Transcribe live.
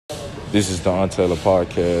This is the Untaylor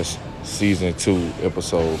Podcast, Season 2,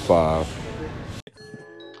 Episode 5.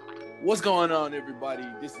 What's going on, everybody?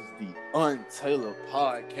 This is the Untaylor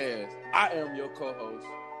Podcast. I am your co-host,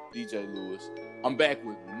 DJ Lewis. I'm back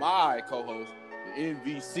with my co-host, the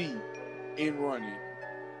MVC in running.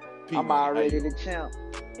 I'm already the champ.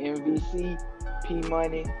 MVC, P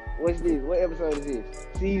Money. What's this? What episode is this?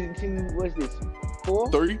 Season 2. What's this?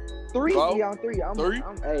 4? 3? 3? Four? Yeah, I'm 3. Three?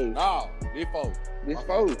 Hey. Nah, this 4. This Okay.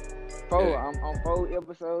 4. 4. Yeah. I'm 4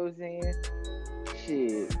 episodes in.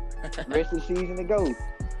 Shit. Rest of the season to go.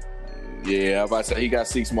 Yeah, I'm about to say he got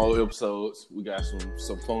 6 more episodes. We got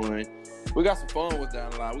some fun. We got some fun with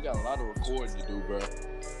down the line. We got a lot of recording to do, bro.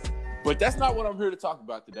 But that's not what I'm here to talk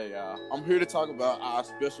about today, y'all. I'm here to talk about our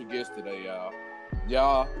special guest today, y'all.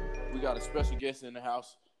 Y'all, we got a special guest in the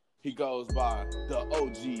house. He goes by the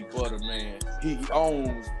OG Butter Man. He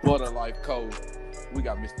owns ButterLife Co. We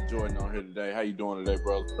got Mr. Jordan on here today. How you doing today,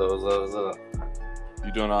 bro? What's up?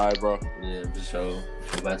 You doing all right, bro? Yeah, for sure.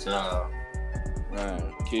 What about y'all?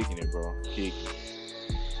 Man, kicking it, bro. Kicking it.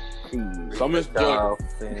 Shit. So, Mr. Jordan.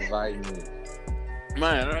 For inviting me.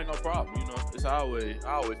 Man, that ain't no problem. You know, it's always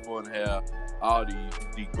fun to have all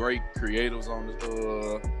the great creatives on the.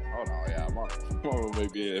 Hold on, yeah, my room may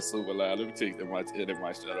be super loud. Let me take that mic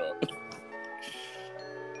shut up.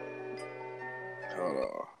 Hold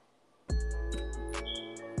on.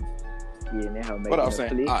 Yeah, and that hoe What I making was a saying?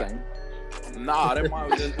 flick, All right. ain't Nah, that might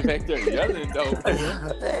was just back there yelling though.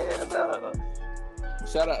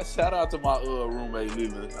 Shout out to my roommate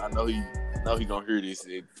Leland. I know he gonna hear this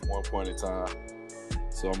at one point in time.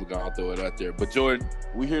 So I'm gonna throw it out there. But Jordan,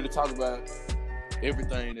 we're here to talk about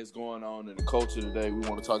everything that's going on in the culture today. We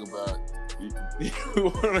want to talk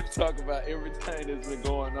about everything that's been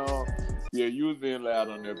going on. Yeah, you was being loud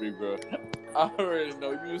on there, big bro. I already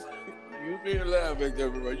know you was being loud back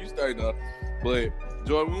there, bro. You started up. But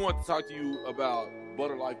Jordan, we want to talk to you about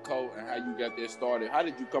ButterLife Co. and how you got that started. How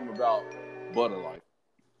did you come about ButterLife?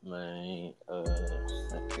 Man,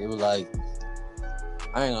 it was like,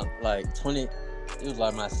 I ain't gonna, like 20, it was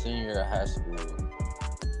like my senior year of high school.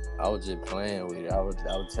 I was just playing with it. I was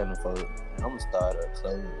telling folks, I'm gonna start a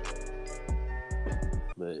clothing.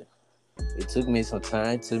 But it took me some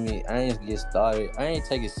time. I ain't get started. I ain't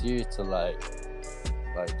take it serious till like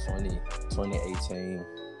 2018.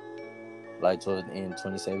 Like towards the end of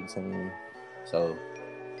 2017. So,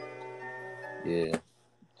 yeah.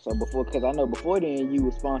 So because I know before then you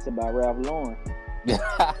was sponsored by Ralph Lauren. That's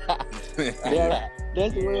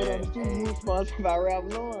the word on the street. You was sponsored by Ralph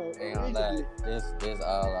Lauren. Ain't gonna lie, that's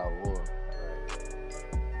all I wore.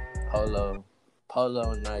 Like,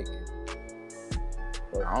 Polo, Nike.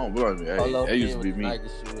 I don't blame you. Polo That used to be with me. Nike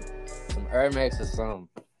shoe with some Air Max or something.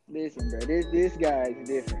 Listen, bro, this guy is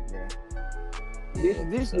different, bro.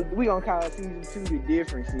 This we gonna call season 2 the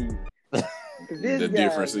different season. Cause this The guy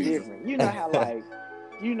different is season. different. You know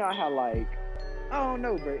how like I don't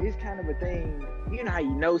know, bro. It's kind of a thing. You know how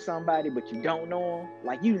you know somebody but you don't know them.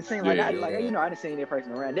 Like you done seen I done seen that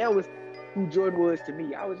person around. That was who Jordan was to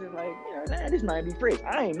me. I was just like, nah, this might be fresh.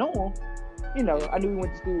 I ain't know him. You know, I knew we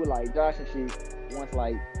went to school with like Josh and shit. Once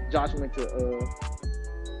like Josh went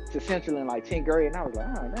to Central in like 10th grade, and I was like,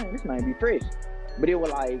 oh dang, this might be fresh. But it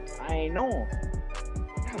was like I ain't know him.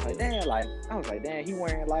 I was like, damn, he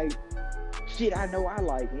wearing like shit I know I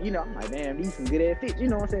like. And, I'm like, damn, these some good ass fits. You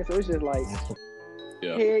know what I'm saying? So it's just like,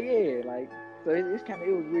 yeah. Like, so it was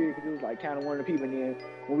weird because it was like kind of one of the people. And then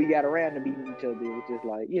when we got around to meeting each other, it was just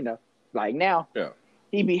like, like now,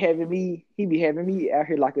 he be having me out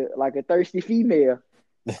here like a thirsty female.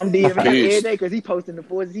 I'm DMing him every day because he posting the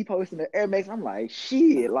forces, he posting the Air Max. I'm like,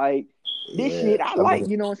 shit, like this shit I like.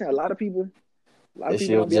 You know what I'm saying? A lot of people. That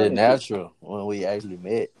shit was just natural when we actually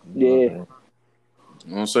met. Yeah. You know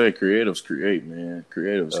what I'm saying? Creatives create, man.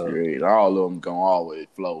 Create. All of them gonna always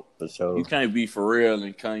flow. For sure. You can't be for real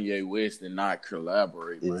and Kanye West and not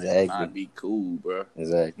collaborate, bro. Exactly. Not be cool, bro.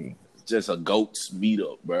 Exactly. It's just a goats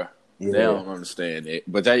meetup, bro. Yeah. They don't understand that.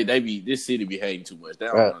 But this city be hating too much. They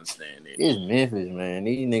don't understand that. It's Memphis, man.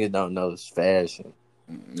 These niggas don't know it's fashion.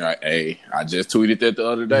 Right, hey, I just tweeted that the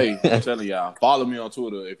other day. I'm telling y'all, follow me on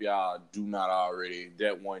Twitter if y'all do not already.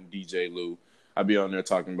 That one DJ Lou. I be on there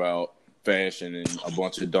talking about fashion and a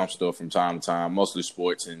bunch of dumb stuff from time to time, mostly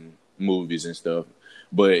sports and movies and stuff.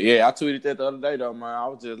 But yeah, I tweeted that the other day though, man. I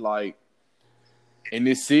was just like, in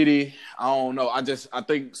this city, I don't know. I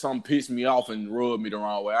think something pissed me off and rubbed me the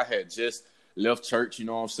wrong way. I had just left church, you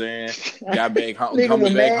know what I'm saying? Got back home,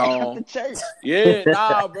 coming back home. Yeah,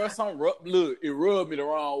 nah, bro. Look, it rubbed me the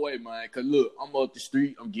wrong way, man. Cause look, I'm up the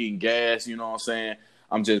street, I'm getting gas, you know what I'm saying?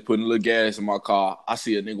 I'm just putting a little gas in my car. I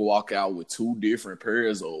see a nigga walk out with 2 different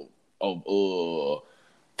pairs of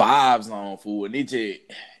vibes on, fool, and it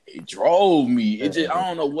drove me. I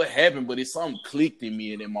don't know what happened, but something clicked in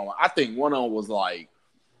me in that moment. I think one of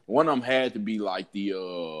them had to be like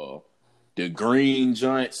the green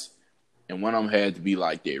joints, and one of them had to be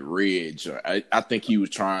like that red joint. I think he was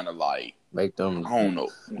trying to like make them. I don't know.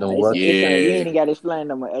 You ain't even got to explain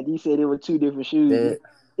them. You said it was two different shoes.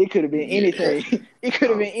 It could have been anything. It could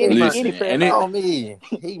have been any pair. And on me,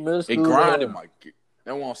 he missed. It grinded my.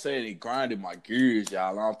 That's what I'm saying. It grinded my gears,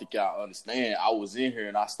 y'all. I don't think y'all understand. I was in here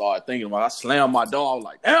and I started thinking about it. I slammed my door. I was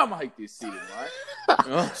like, damn, I hate this city, man. You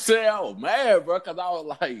know what I'm saying? I was mad, bro, because I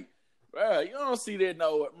was like, bro, you don't see that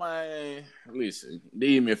nowhere, man. Listen,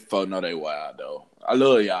 these Memphis folks know they wild, though. I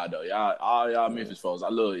love y'all, though. All y'all Memphis folks, I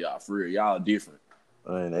love y'all, for real. Y'all different.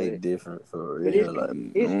 Man, they different, for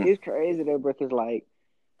real. It's crazy, though, bro, because, like,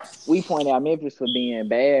 we point out Memphis for being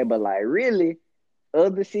bad, but, like, really,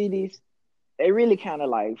 other cities, they really kind of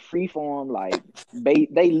like freeform, like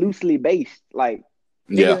they loosely based. Like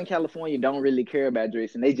niggas in California don't really care about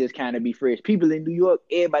dressing; they just kind of be fresh. People in New York,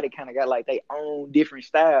 everybody kind of got like their own different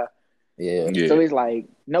style. Yeah. So it's like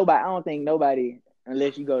nobody. I don't think nobody,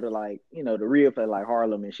 unless you go to like the real place like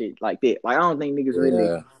Harlem and shit like that. Like I don't think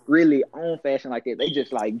niggas really own fashion like that. They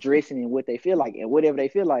just like dressing in what they feel like, and whatever they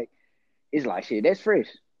feel like, it's like shit. That's fresh.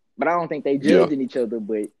 But I don't think they judging each other.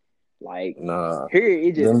 But like, nah, here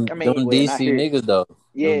it just. Them DC niggas though.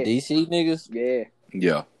 Yeah, them DC niggas.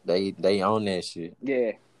 Yeah. They own that shit.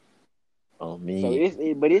 Yeah. On me.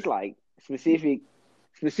 So but it's like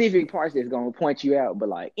specific parts that's gonna point you out. But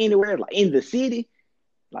like anywhere, like in the city,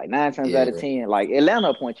 like 9 times out of 10, like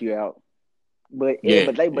Atlanta point you out. But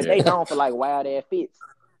they known for like wild ass fits.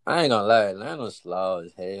 I ain't gonna lie, Atlanta's slow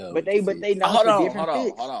as hell. But they known for different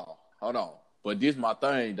fits. Hold on. But this my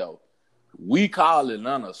thing though. We call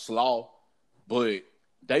Atlanta slow, but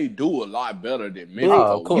they do a lot better than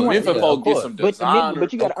Memphis. Memphis folks get some designer.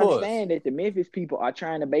 But you got to understand that the Memphis people are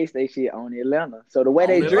trying to base their shit on Atlanta. So the way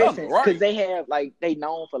they dressing, because they have like they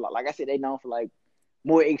known for like I said, they known for like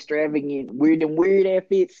more extravagant, weird ass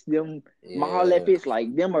fits, them mall ass fits.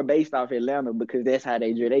 Like them are based off Atlanta because that's how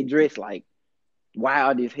they dress. They dress like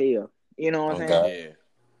wild as hell. You know what I'm saying? Yeah.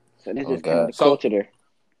 So this is kind of the culture there.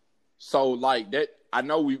 So like that. I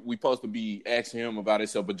know we supposed to be asking him about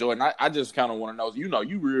himself, but Jordan, I just kind of want to know,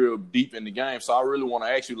 you real deep in the game, so I really want to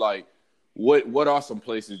ask you, like, what are some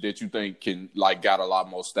places that you think can, like, got a lot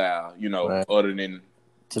more style, other than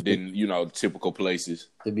typical places?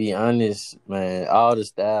 To be honest, man, all the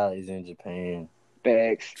style is in Japan.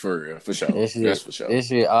 Bags. For real, for sure. That's for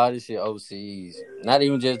sure. All this shit overseas. Not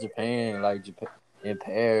even just Japan, like Japan, in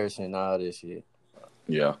Paris and all this shit.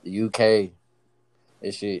 Yeah. The UK.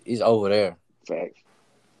 This shit is over there. Facts.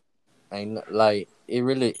 Ain't like it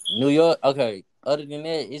really New York. Okay, other than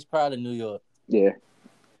that, it's probably New York. Yeah.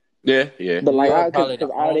 But like,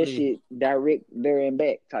 because all that shit direct there and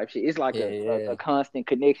back type shit. It's like a constant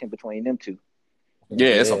connection between them two. Yeah,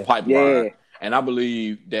 it's a pipeline. Yeah. And I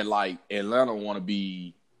believe that like Atlanta want to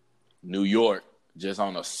be New York, just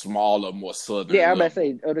on a smaller, more southern. Yeah, I'm about to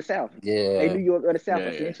say of the South. Yeah, New York or the South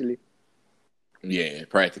essentially. Yeah,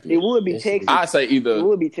 practically. It would be Texas. I say either. It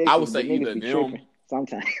would be Texas. I would say either them.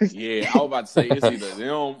 Sometimes. Yeah, I was about to say it's either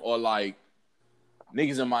them or like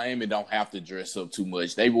niggas in Miami don't have to dress up too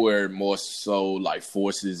much. They wear more so like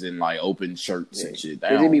forces and like open shirts and shit.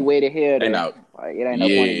 They be way to hell. Like it ain't no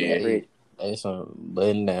point in that. They some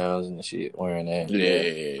button downs and shit wearing that.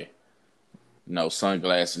 Yeah. No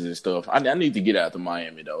sunglasses and stuff. I need to get out to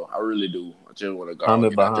Miami though. I really do. I just want to go. I'm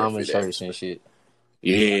in Bahamas shirts and shit.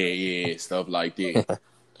 Yeah, stuff like that.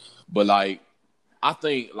 But like, I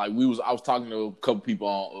think like I was talking to a couple people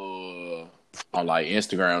on like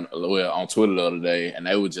Instagram, on Twitter the other day, and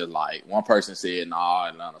they were just like, one person said, "Nah,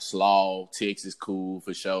 Atlanta slow, Texas cool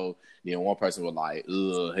for sure." Then one person was like,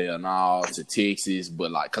 hell nah, to Texas, but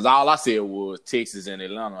like, cause all I said was Texas and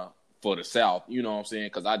Atlanta for the South. You know what I'm saying?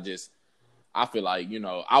 Cause I feel like,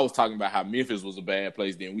 I was talking about how Memphis was a bad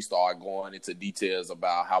place. Then we started going into details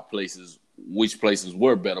about which places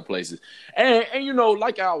were better places. And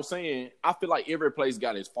like I was saying, I feel like every place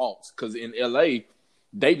got its faults. Because in LA,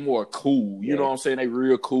 they more cool. You know what I'm saying? They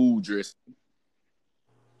real cool dress.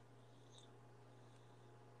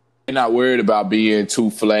 They're not worried about being too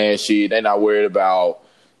flashy. They're not worried about,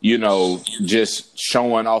 just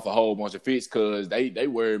showing off a whole bunch of fits, because they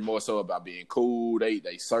worry more so about being cool. They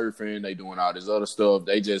surfing. They doing all this other stuff.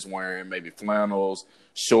 They just wearing maybe flannels,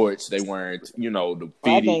 shorts. They wearing, the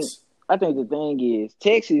fitteds. I think the thing is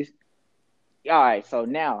Texas. All right, so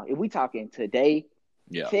now if we talking today,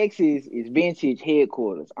 Texas is vintage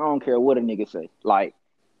headquarters. I don't care what a nigga say. Like,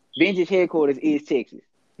 vintage headquarters is Texas.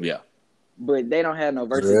 Yeah, but they don't have no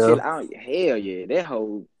versatility. Hell yeah, that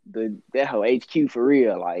whole that whole HQ for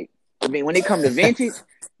real. Like, I mean, when it comes to vintage,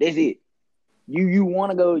 that's it. You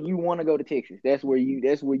want to go to Texas. That's where you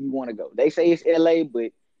want to go. They say it's LA,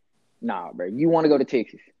 but nah, bro. You want to go to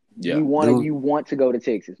Texas. Yeah. You want to go to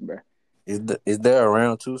Texas, bro. Is there a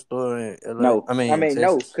round two store in LA? No, I mean,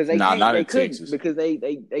 no, Texas? because they Nah, can't. not They in couldn't Texas. because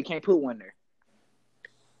they can't put one there.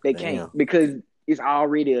 They Damn. can't because it's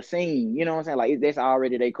already a scene. You know what I'm saying? Like that's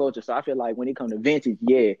already their culture. So I feel like when it comes to vintage,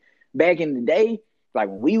 yeah, back in the day, like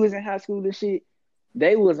when we was in high school and shit,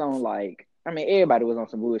 they was on like, I mean, everybody was on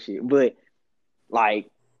some bullshit, but like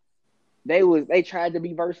they tried to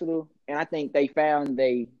be versatile, and I think they found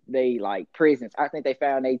they like presence. I think they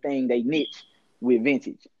found they niche with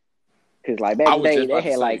vintage. Cause like back I in the was day, just they about to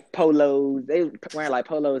had say. like polos. They was wearing like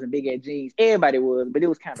polos and big ass jeans. Everybody was, but it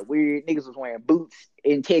was kind of weird. Niggas was wearing boots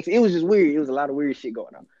in Texas. It was just weird. It was a lot of weird shit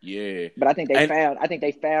going on. Yeah. But I think they And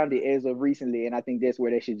found it as of recently, and I think that's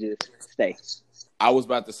where they should just stay. I was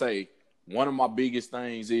about to say, one of my biggest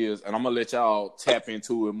things is, and I'm gonna let y'all tap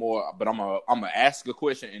into it more, but I'm gonna ask a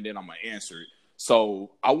question and then I'm gonna answer it.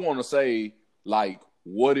 So I want to say, like,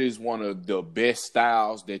 what is one of the best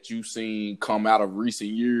styles that you've seen come out of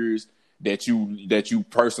recent years that you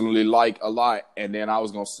personally like a lot? And then I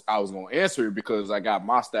was gonna answer it because I got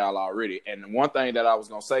my style already. And one thing that I was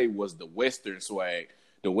gonna say was the Western swag.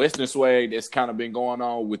 The Western swag that's kind of been going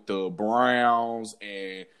on with the Browns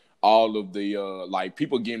and all of the like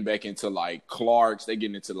people getting back into like Clarks, they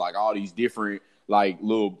getting into like all these different like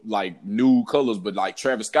little like new colors, but like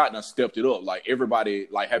Travis Scott done stepped it up. Like everybody,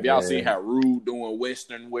 like have y'all seen how Rude doing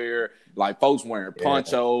Western wear? Like folks wearing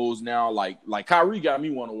ponchos now. Like Kyrie got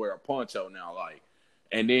me want to wear a poncho now. Like,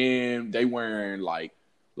 and then they wearing like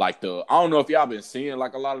the, I don't know if y'all been seeing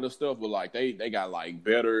like a lot of the stuff, but like they got like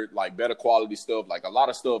better quality stuff. Like a lot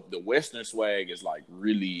of stuff, the Western swag is like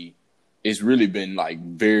really. It's really been like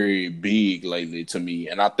very big lately to me,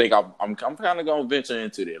 and I think I'm kind of gonna venture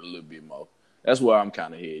into that a little bit more. That's where I'm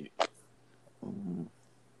kind of headed.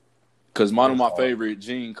 Because one of my favorite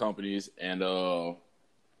jean companies, and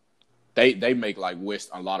they make like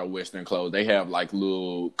a lot of Western clothes. They have like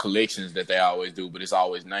little collections that they always do, but it's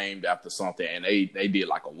always named after something. And they did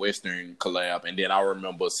like a Western collab, and then I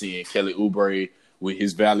remember seeing Kelly Oubre with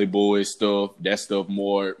his Valley Boys stuff. That stuff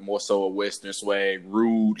more so a Western swag.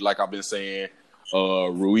 Rude, like I've been saying.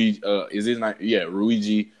 Ruigi, is his name? Yeah,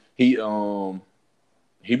 Ruigi. He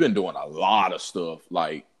been doing a lot of stuff.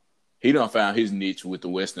 Like he done found his niche with the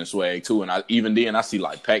Western swag too. And I see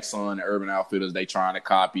like PacSun and Urban Outfitters, they trying to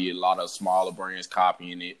copy it. A lot of smaller brands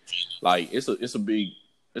copying it. Like it's a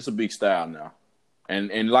big style now.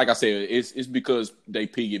 And like I said, it's because they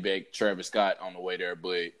piggyback Travis Scott on the way there,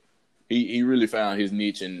 but he really found his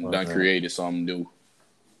niche and done created something new.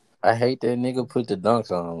 I hate that nigga put the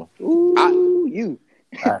dunks on. Ooh,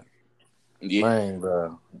 Yeah. Man,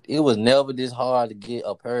 bro. It was never this hard to get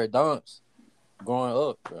a pair of dunks growing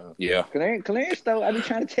up, bro. Yeah. Clearance store. I be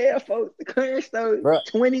trying to tell folks the clearance store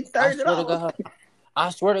 $20, $30. I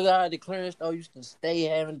swear to God, the clearance store used to stay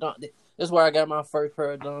having dunks. That's where I got my first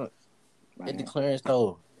pair of dunks. At the clearance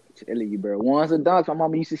store. Telling you, bro. Ones of dunks, my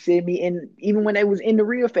mama used to send me in, even when they was in the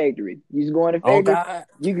real factory. You just go in the factory, God.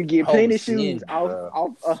 you could get plenty of shoes off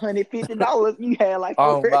 $150. You had like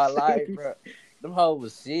on my life, bro. Them hoes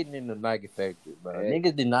was sitting in the Nike factory, bro.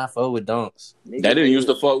 Niggas did not fuck with dunks. They didn't used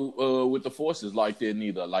to fuck with the forces like that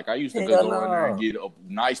neither. Like I used to go in there and get a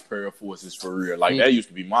nice pair of forces for real. Like that used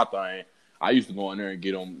to be my thing. I used to go in there and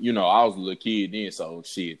get them. You know, I was a little kid then, so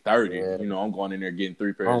shit, 30. Yeah. You know, I'm going in there getting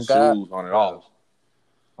 3 pairs of shoes, $100.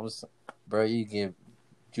 Bro, you give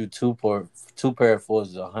you two pair of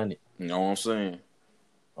forces, 100. You know what I'm saying?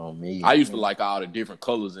 On me, I used to like all the different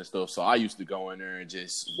colors and stuff, so I used to go in there and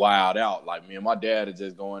just wild out. Like me and my dad would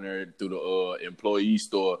just go in there through the employee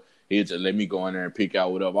store. He'd just let me go in there and pick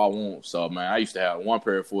out whatever I want. So man, I used to have one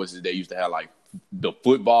pair of forces that used to have like the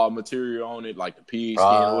football material on it, like the pig skin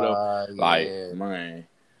or whatever. Yeah. Like man,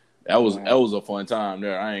 that was a fun time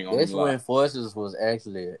there. I ain't gonna lie. That's when forces was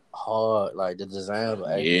actually hard. Like the design was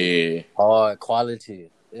actually hard quality.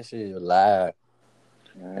 That shit was live.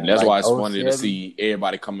 And that's why it's funny to see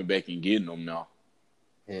everybody coming back and getting them now.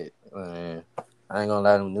 Yeah, man. I ain't gonna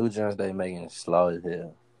lie, them new joints they making slow as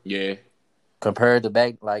hell. Yeah. Compared to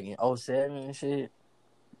back like in 07 and shit.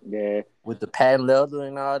 Yeah. With the patent leather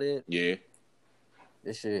and all that. Yeah.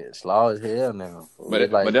 This shit slow as hell now.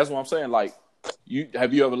 But that's what I'm saying. Like,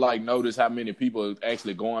 have you ever like noticed how many people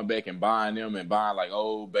actually going back and buying them and buying like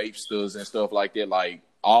old Bapesters and stuff like that? Like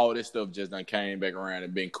all this stuff just done came back around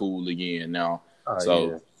and been cool again now.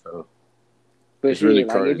 So but it's really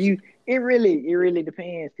crazy. Like if it really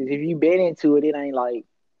depends, because if you bet into it, it ain't like,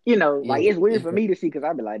 you know, like it's weird for me to see, because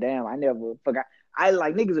I be like, damn, I never forgot. I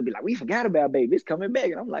like niggas would be like, we forgot about baby, it's coming back,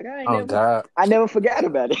 and I'm like, Oh God, I never forgot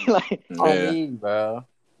about it. Like on Yeah. me, bro.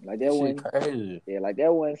 like that That one, shit crazy. yeah, like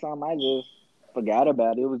that wasn't something I just forgot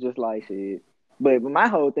about. It was just like shit. But my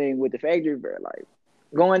whole thing with the factory, bro, like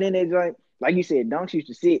going in there, joint, like you said, Dunks used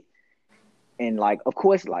to sit. And like, of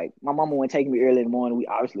course, like my mama wouldn't take me early in the morning. We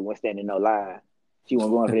obviously weren't standing no line. She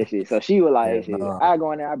wasn't going for that shit. So she was Yeah, like, shit, no. I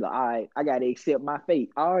go in there, I be like, all right, I gotta accept my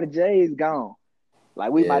fate. All the J's gone.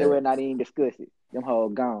 Like we might as Yeah. well not even discuss it. Them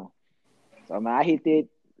hoes gone. So man, I hit that.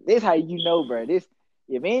 This how you know, bro. This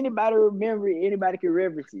if anybody remember it, anybody can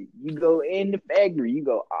reference it. You go in the factory, you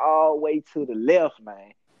go all the way to the left, man.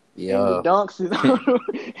 And the Yeah. dunks is on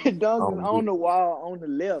the dunks is On on me. the wall on the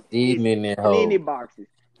left. Even It's in that plenty hole. boxes.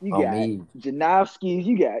 You On got me. Janowski's,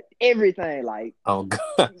 you got everything. Like, On God.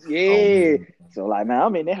 On yeah. me. So like, man,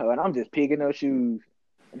 I'm in that hole and I'm just picking up shoes.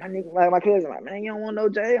 And my nigga, like my cousin, like, man, you don't want no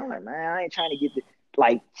J? I'm like, man, I ain't trying to get the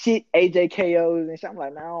like shit AJKOs and shit. I'm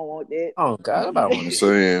like, man, I don't want that. Oh God, about I'm one.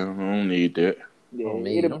 saying I don't need that. Yeah, On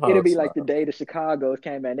me. Them it'll be hoes like the day the Chicago's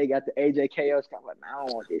came back. They got the AJKOs. I'm like, man, I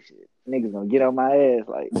don't want this shit. Niggas gonna get on my ass,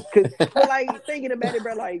 like, but like thinking about it,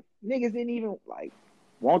 bro, like niggas didn't even like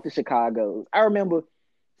want the Chicago's. I remember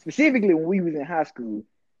specifically when we was in high school,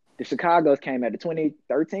 the Chicago's came out, the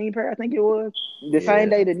 2013 pair, I think it was, the same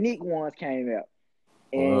day the Nick ones came out,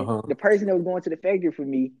 and the person that was going to the factory for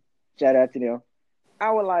me, shout out to them.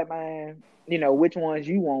 I was like, man, you know which ones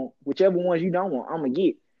you want, whichever ones you don't want, I'm gonna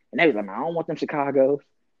get. And they was like, man, I don't want them Chicago's.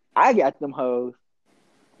 I got them hoes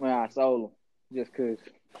when I sold them just because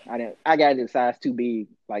I got it a size too big.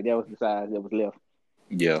 Like, that was the size that was left.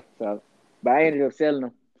 Yeah. So, but I ended up selling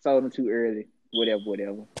them, sold them too early,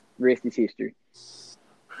 whatever. Rest is history.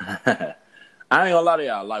 I ain't gonna lie to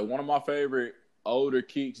y'all. Like, one of my favorite older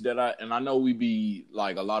kicks that I know we be,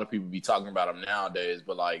 like, a lot of people be talking about them nowadays,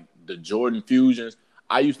 but, like, the Jordan Fusions,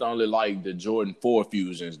 I used to only like the Jordan 4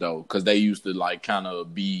 Fusions, though, because they used to, like, kind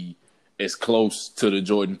of be as close to the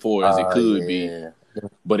Jordan 4 as it could be.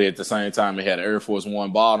 But at the same time, it had an Air Force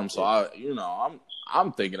One bottom, so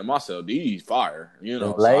I'm thinking to myself, these fire, Them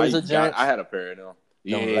So laser joints? I had a pair of them.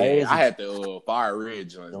 Them Yeah, laser I had the fire red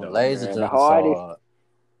joints, Them though. laser Man, joints the hardest, are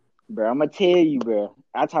bro, I'm going to tell you, bro,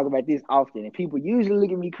 I talk about this often, and people usually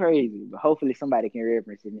look at me crazy, but hopefully somebody can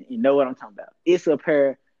reference it and know what I'm talking about. It's a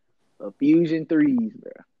pair of Fusion 3s,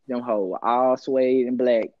 bro. Them hoes were all suede and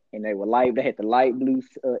black, and they were light. They had the light blue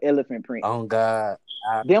elephant print. on God.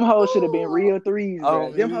 Them hoes should have been real 3s, bro.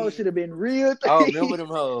 Oh, Them me. hoes should have been real 3s. Oh, remember them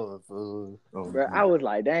hoes, fool. Bro, I was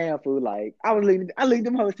like, damn, fool. Like, I looked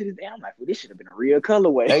them hoes to this day. I'm like, fool, this should have been a real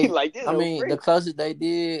colorway. Like, this. I mean, fresh. the closest they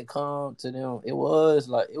did come to them, it was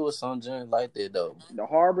some joint like that though. The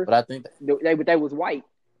Harbor, But I think they was white.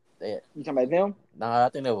 that You talking about them? I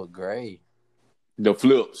think they were gray. The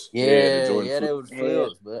flips. Yeah, the Jordan they flips.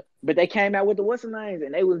 were flips, But they came out with the what's the names,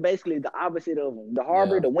 and they was basically the opposite of them. The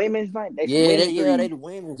Harbor, the women's thing. They the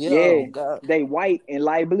women. Yeah, God. They white and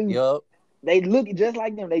light blue. Yup. They look just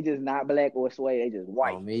like them. They just not black or suede. They just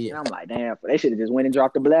white. On me. And I'm like, damn, they should have just went and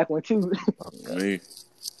dropped the black one too. Me.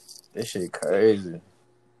 This shit crazy.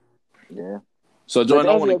 Yeah. So,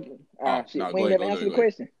 Jordan, I want to. Shit, we ain't never answered the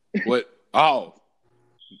question. What? Oh.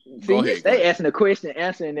 See, Go you ahead, stay asking a question,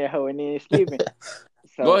 answering that hoe, and then skipping.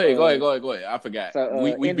 So, go ahead. I forgot. So,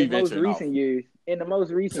 we be venturing off. In the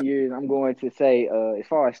most recent years, I'm going to say, as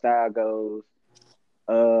far as style goes,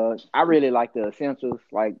 I really like the essentials.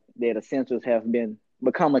 Like that, essentials have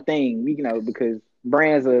become a thing. Because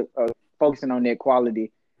brands are focusing on that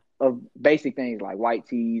quality of basic things like white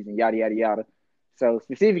tees and yada yada yada. So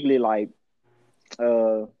specifically, like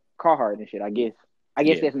Carhartt and shit. I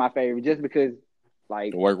guess that's my favorite, just because.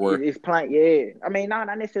 Like, work. It's plain, yeah. I mean, not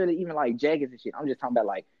necessarily even like jackets and shit. I'm just talking about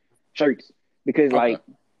like shirts, because like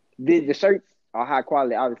the shirts are high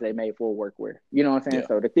quality. Obviously, they made for workwear. You know what I'm saying? Yeah.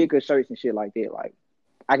 So the thicker shirts and shit like that, like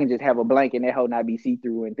I can just have a blanket and that whole not be see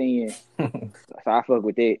through and thin. So I fuck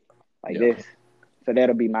with that, like this. So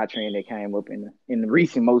that'll be my trend that came up in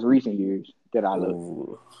the most recent years that I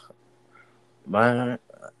love. Mine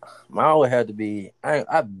would have to be.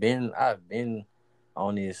 I've been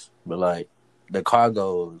on this, but like. The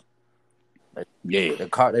cargos,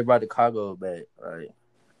 they brought the cargo back, right?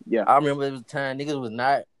 Yeah, I remember it was a time niggas was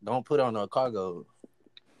not gonna put on no cargo.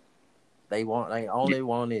 They only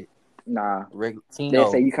wanted regular chinos.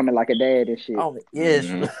 They say you coming like a dad and shit. Oh yes,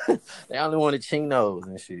 they only wanted chinos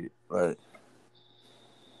and shit. But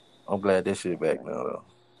I'm glad this shit back now though.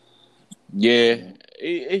 Yeah,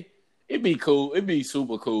 it'd be cool. It'd be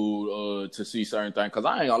super cool to see certain things, because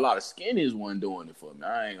I ain't gonna lie, the skinnies wasn't doing it for me.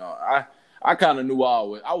 I kind of knew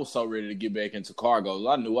I was so ready to get back into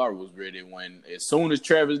cargos. I knew I was ready as soon as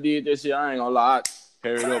Travis did that shit. I ain't gonna lie,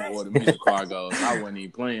 Hurry up, order me some cargos. I wasn't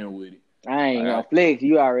even playing with it. I ain't gonna flex.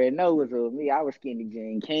 You already know what's up with me. I was skinny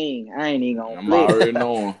jean king. I ain't even gonna I'm flex. already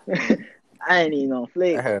knowing. I ain't even gonna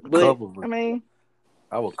flex. I had a but couple, I mean,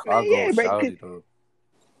 I would cargo yeah, bro. shouty though.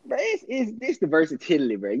 Bro, it's the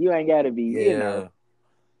versatility, bro. You ain't gotta be, Yeah.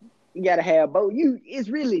 You gotta have both. It's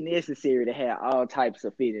really necessary to have all types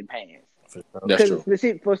of fitting pants. For sure. That's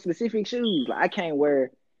true. For specific shoes, like I can't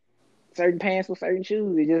wear certain pants with certain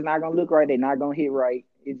shoes. It's just not gonna look right. They're not gonna hit right.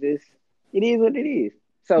 It is what it is.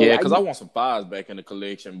 So Yeah, because I want some thighs back in the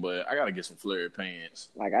collection, but I gotta get some flared pants.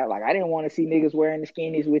 I didn't want to see niggas wearing the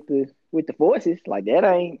skinnies with the forces. Like that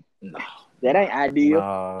ain't ideal.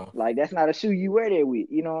 Nah. Like that's not a shoe you wear that with.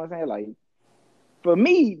 You know what I'm saying? Like for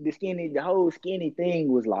me, the whole skinny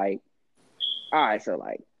thing was like, all right, so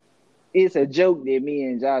like it's a joke that me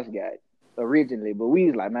and Josh got originally, but we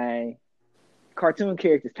was like, man, cartoon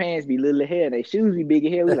characters' pants be little hair, they shoes be big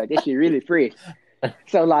as hell. We was like, that shit really fresh.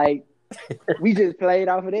 So like we just played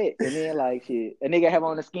off of that, and then like shit, a nigga have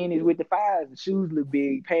on the skinnies with the fives, the shoes look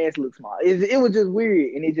big, pants look small. It was just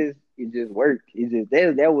weird, and it just worked. It just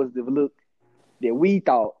that was the look that we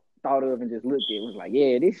thought of and just looked at. It was like,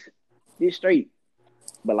 yeah, this straight.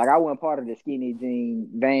 But like I wasn't part of the skinny jean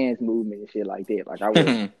Vans movement and shit like that. Like I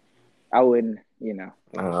wouldn't, I ain't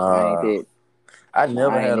that. I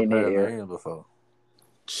never had a in pair that of era. Vans before.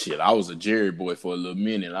 Shit, I was a Jerry boy for a little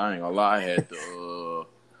minute. I ain't gonna lie. I had the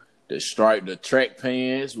track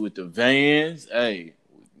pants with the Vans. Hey,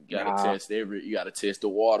 you gotta test the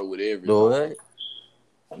water with everything. What?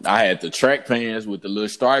 I had the track pants with the little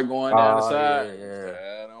stripe going down the side.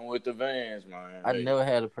 Yeah. I'm with the Vans, man. I never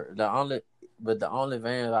had the only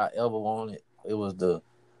Vans I ever wanted, it was the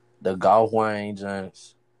Golf Wang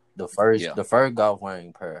joints. The first Golf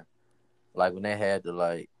Wang pair. Like when they had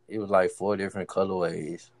it was like 4 different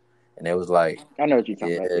colorways. And it was like I know what you're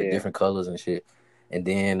talking about. Yeah. different colors and shit. And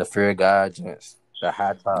then the Fear God joints, the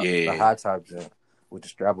high top joint with the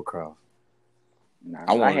strap across. Nah,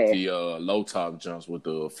 I wanted the low top jumps with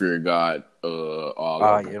the Fear God all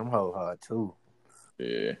over. Yeah, them hoes hard too.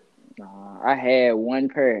 Yeah. I had one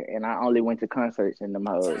pair, and I only went to concerts in them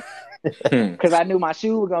hoes. Because I knew my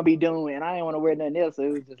shoe was going to be doomed, and I didn't want to wear nothing else, so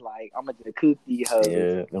it was just like, I'm going to cook these hoes.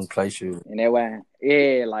 Yeah, them play shoes. And that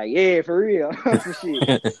way, for real. For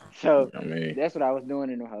shit. So, that's what I was doing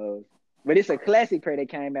in them hoes. But it's a classic pair that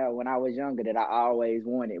came out when I was younger that I always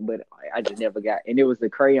wanted, but I just never got. And it was the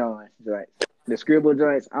crayon joints, the scribble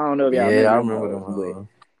joints. I don't know if y'all remember them hoes.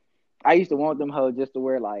 I used to want them hoes just to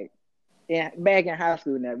wear back in high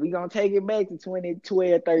school. Now we gonna take it back to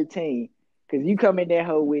 2012, 13, because you come in that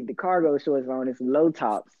hoe with the cargo shorts on and some low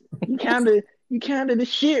tops. You kind of the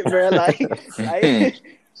shit, bro. Like you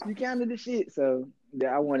kind of the shit. So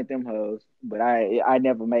I wanted them hoes, but I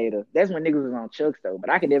never made a. That's when niggas was on Chucks though. But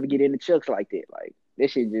I could never get into Chucks like that. Like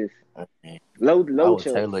that shit just low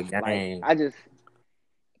Chucks. Like,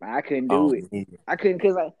 I couldn't do it. I couldn't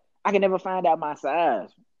because I could never find out my size.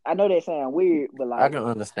 I know that sound weird, but like I can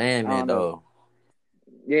understand that though.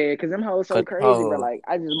 Yeah, because them hoes so crazy, bro. Like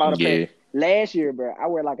I just bought a pair last year, bro. I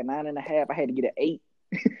wear like a 9.5. I had to get an 8.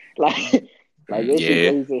 like that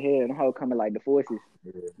shit crazy as hell. Them hoes coming like the forces.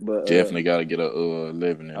 But definitely gotta get a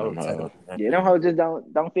 11 in them hoes. Yeah, them hoes just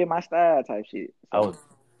don't fit my style type shit. So,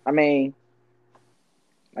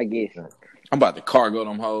 I guess. I'm about to cargo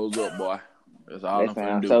them hoes up, boy. That's all I'm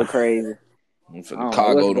finna do. So crazy. I'm finna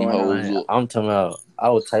cargo them hoes up. I'm talking about, I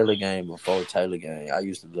was Taylor Gang before Taylor Gang. I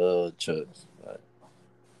used to love Chucks.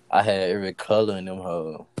 I had every color in them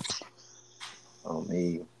hoes. On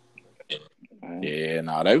me.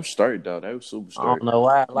 Yeah, they was straight though. They was super straight. I don't know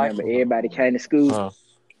why I like them. Everybody came to school.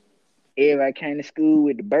 Everybody came to school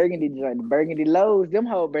with the burgundy joint, the burgundy lows. Them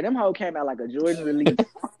hoes came out like a Jordan release.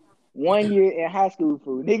 1 year in high school,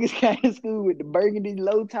 fool. Niggas came to school with the burgundy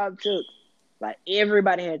low top Chucks. Like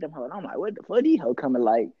everybody had them hoes. I'm like, what the fuck? These hoes coming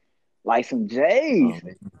like some J's.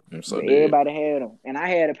 Everybody had them, and I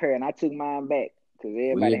had a pair, and I took mine back because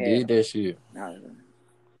everybody had that shit.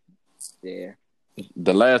 Yeah.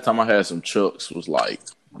 The last time I had some Chucks was like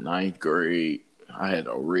 9th grade. I had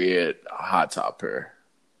a red hot top pair,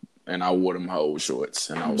 and I wore them whole shorts,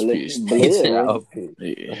 and I was pissed. Yeah, I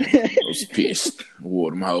was pissed. I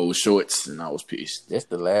wore them whole shorts, and I was pissed. That's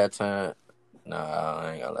the last time. Nah,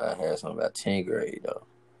 I ain't gonna lie. I had something about 10th grade though.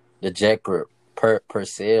 The Jack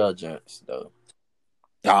Purcell joints though.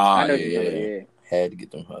 I know yeah. Had to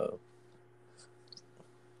get them hoes.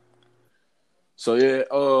 So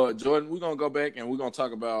Jordan, we're gonna go back and we're gonna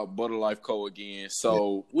talk about ButterLife Co again.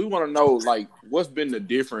 So we want to know what's been the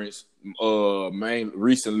difference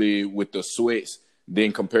recently with the sweats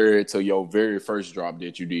then compared to your very first drop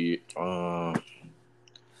that you did.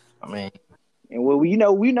 And well, we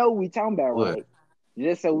know what we talking about, What? right?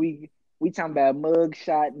 Just so we talking about mug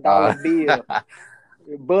shot, dollar bill,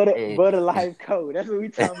 Hey. ButterLife Co. That's what we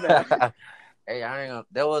talking about. Hey, I ain't gonna,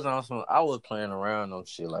 that wasn't on some. I was playing around on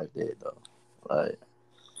shit like that though. Like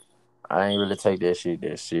I ain't really take that shit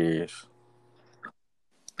that serious.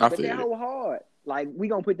 But that whole hard. Like we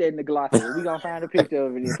gonna put that in the glossary. We gonna find a picture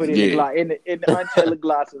of it and put it in the Untailed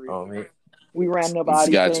glossary. Oh man, we rounding up all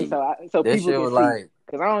these things so that people can see. Like,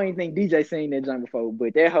 because I don't even think DJ seen that junk before,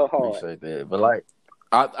 but that her hard. Appreciate that. But like,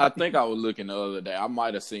 I think I was looking the other day. I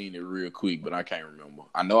might have seen it real quick, but I can't remember.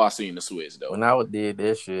 I know I seen the switch though. When I did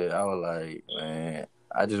that shit, I was like, man,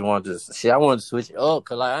 I just wanted to shit. I wanted to switch it up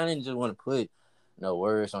because like I didn't just want to put no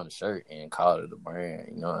words on the shirt and call it a brand.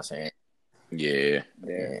 You know what I'm saying? Yeah.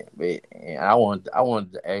 But I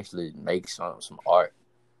wanted to actually make some art.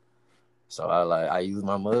 So I used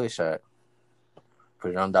my mug shot,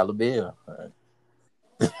 put it on dollar bill.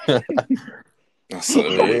 So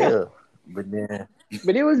yeah.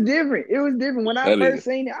 But it was different. It was different. When I first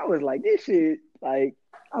seen it, I was like, this shit, like,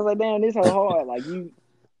 I was like, damn, this so hard. Like, you.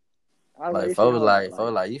 Like, folks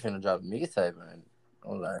like, you finna drop a mixtape, man.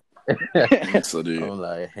 I'm like, so dude. I'm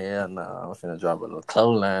like, hell no, I'm finna drop a little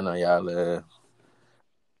clothesline on y'all.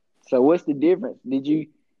 So, what's the difference? Did you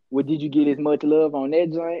get as much love on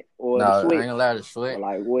that joint or the Sweat? I ain't gonna lie, the Sweat.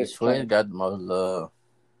 Like, what? The Sweat got the most love.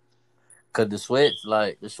 Cause the Sweat,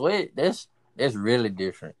 that's really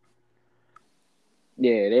different.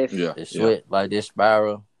 Yeah, the Sweat, like this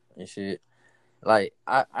spiral and shit. Like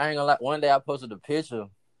I ain't gonna lie. One day I posted a picture,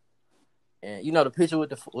 and you know the picture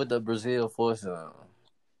with the Brazil force on.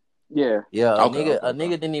 Yeah. A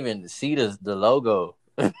nigga didn't even see the logo,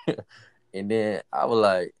 and then I was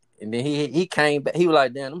like, and then he came back. He was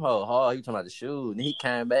like, damn, them hoes hard. He talking about the shoes, and he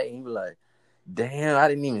came back and he was like, damn, I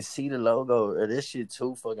didn't even see the logo. This shit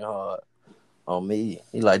too fucking hard on me.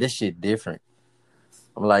 He like, this shit different.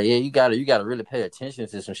 I'm like, yeah, you gotta really pay attention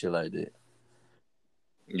to some shit like that.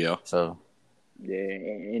 Yeah. So. Yeah,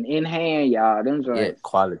 and in hand, y'all, them joints. Yeah,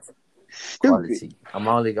 quality. Stupid.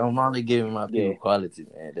 Quality. I'm only giving my people quality,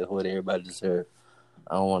 man. That's what everybody deserves.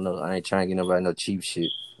 I ain't trying to get nobody no cheap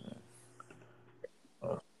shit.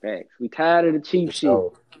 Facts. We tired of the cheap shit.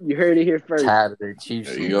 You heard it here first. Tired of the cheap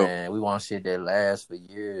shit, man. We want shit that lasts for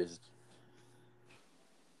years.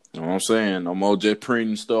 You know what I'm saying? No more just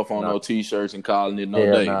printing stuff on no t-shirts and calling it no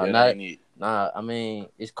day. That ain't it. Nah, I mean,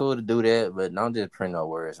 it's cool to do that, but don't just print no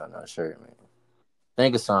words on no shirt, man.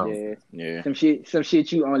 Think of something. Yeah. Some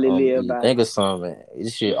shit you only live by. Think of something, man.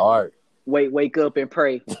 This shit art. Wake up and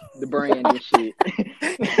pray. The brand and shit.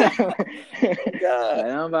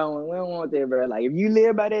 God. Like, we don't want that, bro. Like, if you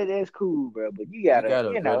live by that, that's cool, bro. But you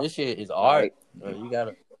gotta you know. Bro, this shit is art. Bro, you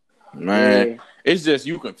gotta. Man, it's just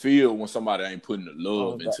you can feel when somebody ain't putting the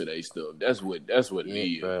love into their stuff. That's what it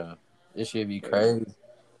is. Bro. This shit be crazy.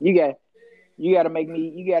 You gotta make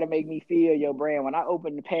me feel your brand. When I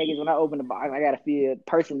open the package, when I open the box, I gotta feel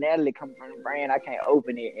personality coming from the brand. I can't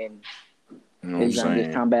open it and I'm just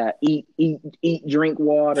talking about eat, drink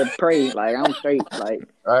water, pray. Like I'm straight. Like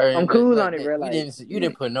I'm cool on it, bro. Like you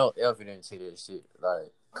didn't put no effort into this shit.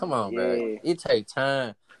 Like, come on, bro. It take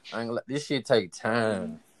time. This shit take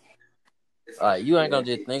time. Like you ain't gonna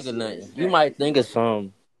just think of nothing. You might think of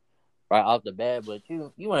something right off the bat, but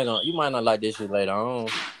you might not like this shit later on.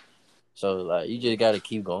 So like you just gotta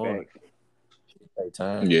keep going. It take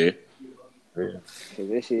time. Yeah. Cause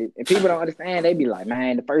this shit, and people don't understand. They be like,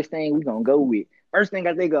 "Man, the first thing we gonna go with, first thing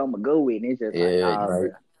I think I'm gonna go with," and it's just like,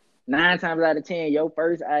 right. 9 times out of 10, your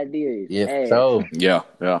first idea is ass. So yeah,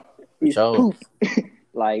 it's poop.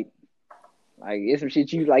 like it's some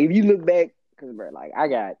shit you like. If you look back, cause bro, like I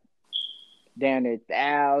got down there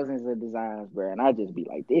thousands of designs, bro, and I just be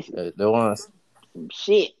like, this is the ones. Some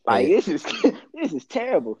shit. Like this is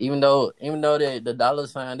terrible. Even though the dollar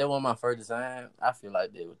sign, that was my first design, I feel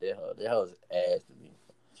like that was ass to me.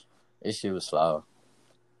 This shit was slow.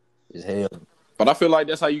 It's hell. But I feel like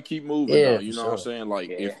that's how you keep moving, though. You know what I'm saying? Like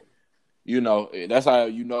if that's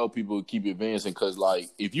how people keep advancing. Cause like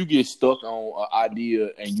if you get stuck on an idea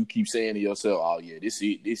and you keep saying to yourself, "Oh yeah, this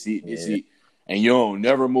it," and you don't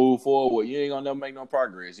never move forward, you ain't gonna never make no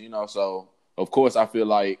progress. You know, so. Of course, I feel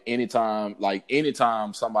like anytime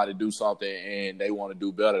somebody do something and they want to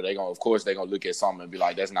do better, they're gonna look at something and be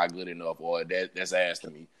like, that's not good enough or that's ass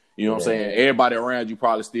to me. You know what I'm saying? Everybody around you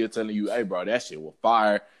probably still telling you, hey, bro, that shit will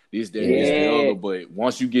fire. This, that, this, the other. But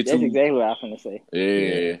once you get that's exactly what I was gonna say.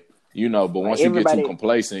 Yeah. You know, but once you get too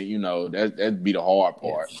complacent, you know, that'd be the hard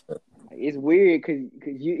part. Yeah. It's weird because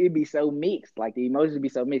it'd be so mixed. Like the emotions be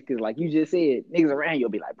so mixed because, like you just said, niggas around you'll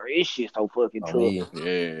be like, bro, this shit's so fucking tough.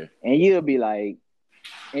 Yeah. And you'll be like,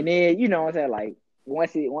 and then you know what I'm saying, like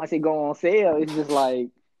once it go on sale, it's just like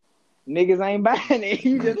niggas ain't buying it.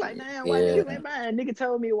 You just like, damn, why niggas ain't buying it? Nigga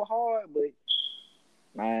told me it was hard, but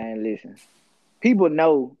man, listen. People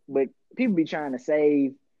know, but people be trying to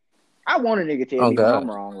save. I want a nigga tell me when I'm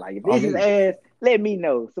wrong. Like, if this is ass, let me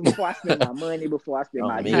know. So before I spend my money, before I spend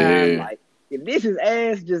my time, like, if this is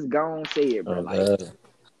ass, just go on say it, bro. Like,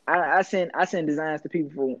 I send designs to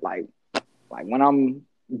people for like when I'm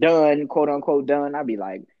done, quote unquote done, I'll be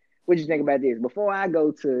like, what you think about this? Before I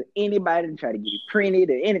go to anybody to try to get it printed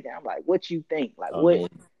or anything, I'm like, what you think? Like,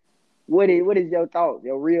 what is your thoughts,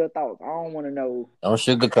 your real thoughts? I don't want to know. Don't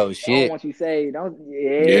sugarcoat shit. I don't want you to say,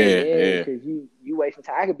 because you wasting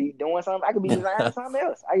time. I could be doing something. I could be designing something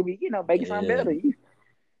else. I could be, making something better.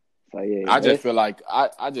 So yeah. I just feel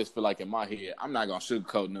like in my head, I'm not gonna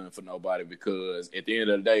sugarcoat nothing for nobody because at the end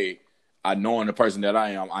of the day, knowing the person that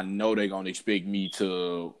I am, I know they're gonna expect me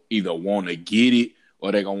to either want to get it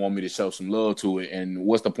or they're gonna want me to show some love to it. And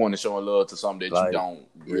what's the point of showing love to something that you don't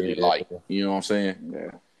really like? You know what I'm saying?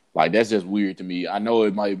 Yeah. Like, that's just weird to me. I know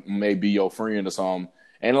it may be your friend or something.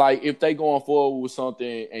 And, like, if they going forward with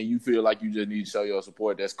something and you feel like you just need to show your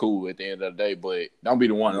support, that's cool at the end of the day. But don't be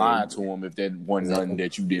the one lying to them if that wasn't nothing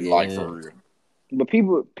that you didn't like for real. But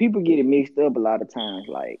people get it mixed up a lot of times.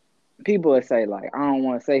 Like, people will say, like, I don't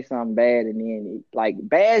want to say something bad. And then, like,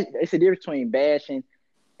 bad, it's a difference between bashing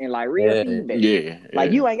and, like, real feedback. Yeah.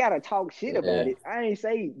 Like, you ain't got to talk shit about it. I ain't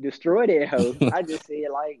say destroy that hoe. I just said,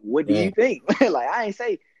 like, what do you think? Like, I ain't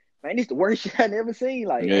say, man, this the worst shit I never seen.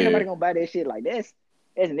 Like, ain't nobody gonna buy that shit. Like, that's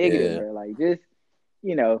negative, bro. Like, just,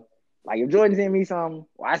 like, if Jordan send me something,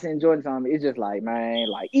 or I send Jordan something, it's just like, man,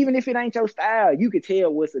 like, even if it ain't your style, you could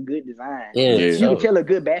tell what's a good design. You can tell a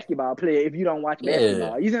good basketball player if you don't watch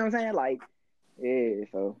basketball. You see what I'm saying? Like,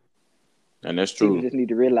 so. And that's true. People just need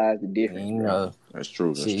to realize the difference. That's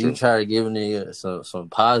true. That's true. You try to give them some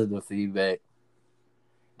positive feedback,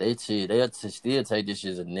 they'll still take this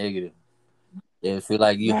shit as a negative. They feel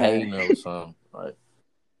like you hating them or something. Like,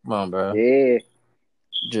 come on, bro. Yeah.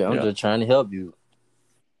 I'm just trying to help you.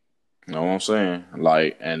 You know what I'm saying?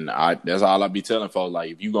 Like, and that's all I be telling folks.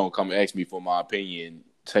 Like, if you gonna come ask me for my opinion,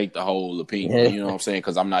 take the whole opinion. You know what I'm saying?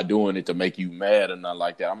 Because I'm not doing it to make you mad or nothing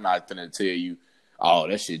like that. I'm not finna tell you, oh,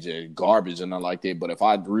 that shit just garbage and nothing like that. But if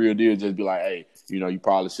I real deal just be like, hey, you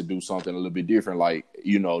probably should do something a little bit different. Like,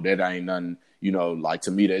 that ain't nothing. Like,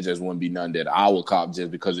 to me, that just wouldn't be nothing that I would cop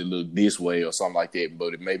just because it looked this way or something like that.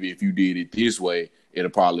 But maybe if you did it this way,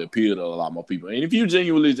 it'll probably appeal to a lot more people. And if you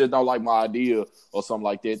genuinely just don't like my idea or something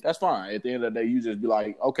like that, that's fine. At the end of the day, you just be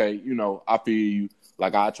like, okay, I feel you.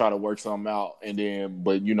 Like, I try to work something out, and then,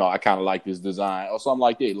 but, I kind of like this design or something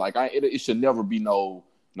like that. Like, it should never be no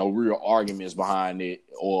real arguments behind it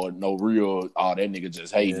or no real, that nigga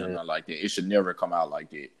just hating or nothing like that. It should never come out like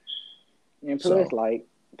that. And plus, like,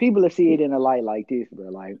 people will see it in a light like this, bro.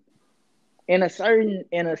 Like, in a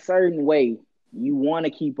certain way, you want to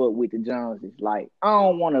keep up with the Joneses. Like, I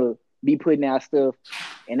don't want to be putting out stuff,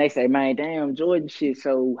 and they say, man, damn, Jordan shit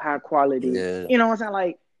so high quality. Yeah. You know what I'm saying?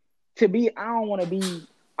 Like, I want to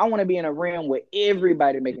be in a realm where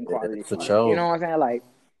everybody making quality for shit. sure. You know what I'm saying? Like,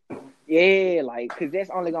 yeah, like, because that's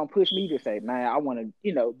only going to push me to say, man, I want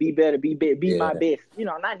to, be better, be my best.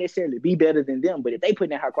 Not necessarily be better than them, but if they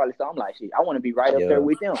put in high quality stuff, I'm like, shit, I want to be right up there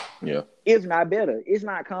with them. Yeah. If not better. It's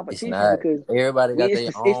not competition because everybody got their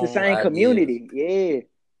own it's the same ideas. community.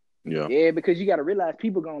 Yeah. Yeah, because you got to realize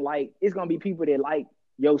people going to like, it's going to be people that like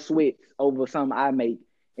your sweats over something I make.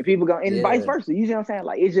 And people and vice versa. You see what I'm saying?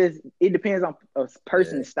 Like, it depends on a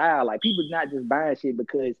person's style. Like, people not just buying shit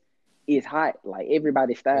because it's hot. Like,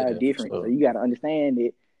 everybody's style is different. So you got to understand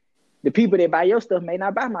that the people that buy your stuff may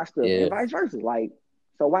not buy my stuff and vice versa. Like,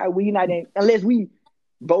 so why we not in, unless we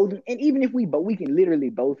both, and even if we can literally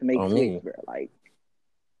both make sense, bro. Like,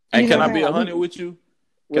 and can I be 100 with you?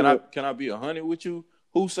 Can I be 100 with you?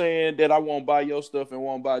 Who's saying that I won't buy your stuff and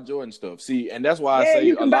won't buy Jordan stuff? See, and that's why I say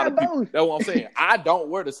a lot of people. That's what I'm saying. I don't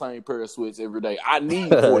wear the same pair of sweats every day. I need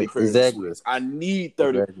 40 pairs of sweats. I need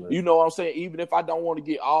 30. Exactly. You know what I'm saying? Even if I don't want to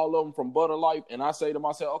get all of them from ButterLife, and I say to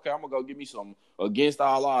myself, okay, I'm gonna go get me some Against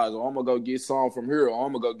All Odds, or I'm gonna go get some from here, or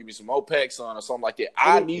I'm gonna go get me some OPEC Sun or something like that.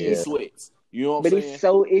 I need sweats. You know what I'm saying?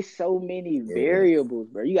 But it's so many variables,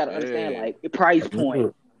 bro. You got to understand, like, the price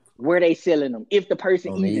point. Where they selling them? If the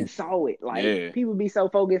person even saw it, like people be so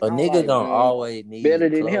focused. A on, nigga like, gonna always need better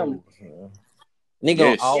than clothes, him. Nigga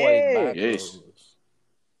gonna always buy clothes.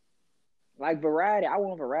 Like, variety. I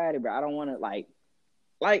want variety, but I don't want to like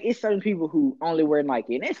it's certain people who only wear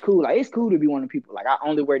Nike, and that's cool. Like, it's cool to be one of the people. Like, I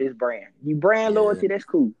only wear this brand. You brand loyalty, that's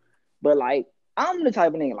cool. But like, I'm the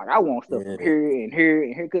type of nigga, like, I want stuff from here and here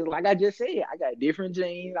and here, because like I just said, I got different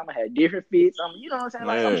jeans. I'm gonna have different fits. You know what I'm saying?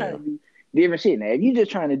 Like, I'm trying to be. different shit. Now, if you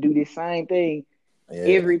just trying to do this same thing Yeah.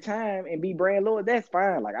 every time and be brand loyal, that's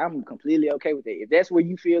fine. Like, I'm completely okay with that. If that's where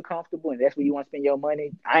you feel comfortable and that's where you want to spend your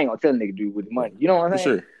money, I ain't gonna tell a nigga to do with the money. You know what I'm For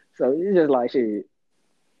saying? sure. So it's just like shit.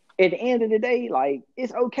 At the end of the day, like,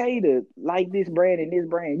 it's okay to like this brand and this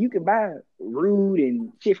brand. You can buy Rude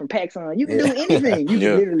and shit from PacSun. You can do anything. You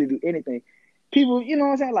can literally do anything. People, you know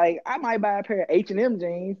what I'm saying? Like, I might buy a pair of H&M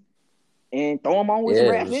jeans and throw them on with some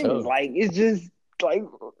Rap for Simmons. sure. Like, it's just like,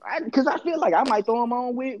 because I feel like I might throw them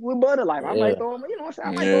on with ButterLife. I might throw them, you know what I'm saying?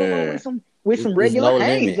 I might throw them on with some It's regular no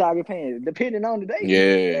Hanes limit. jogging pants, depending on the day.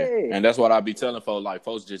 Yeah. And that's what I be telling folks. Like,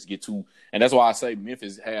 folks just get too, and that's why I say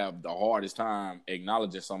Memphis have the hardest time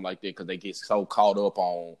acknowledging something like that because they get so caught up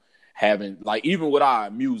on having, like, even with our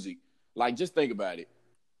music. Like, just think about it.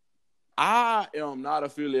 I am not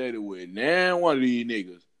affiliated with none one of these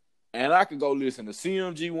niggas. And I can go listen to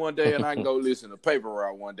CMG one day and I can go listen to Paper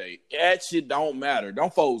Route one day. That shit don't matter. Them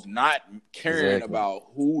folks not caring about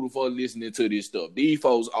who the fuck listening to this stuff. These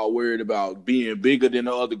folks are worried about being bigger than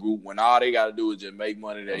the other group when all they got to do is just make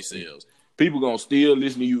money themselves. People gonna still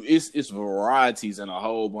listen to you. It's varieties and a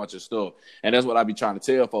whole bunch of stuff. And that's what I be trying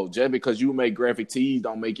to tell folks. Just because you make graphic tees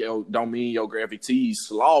don't mean your graphic tees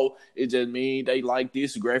slow. It just mean they like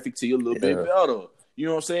this graphic tee a little bit better. You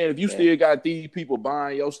know what I'm saying? If you still got these people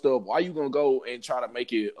buying your stuff, why you gonna go and try to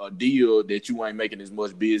make it a deal that you ain't making as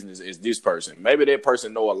much business as this person? Maybe that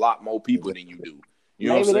person know a lot more people than you do. You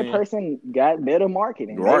know maybe what I'm that saying? person got better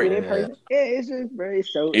marketing. Right. Maybe that person, it's just very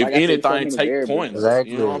so. If like I said, so anything, many take variables. pointers.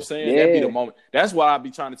 Exactly. You know what I'm saying? That'd be the moment. That's why I be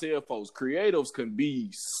trying to tell folks. Creatives can be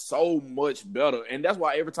so much better. And that's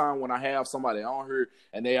why every time when I have somebody on here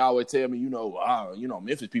and they always tell me,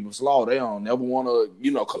 Memphis people slow. They don't never want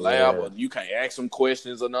to, collab or you can't ask them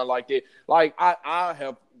questions or nothing like that. Like, I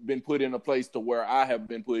have been put in a place to where I have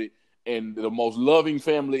been put in the most loving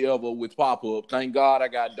family ever with Pop-Up. Thank God I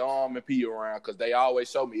got Dom and P around because they always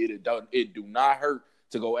show me it do not hurt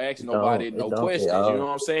to go ask nobody no questions. You know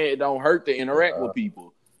what I'm saying? It don't hurt to interact with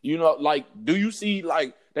people. Like, do you see,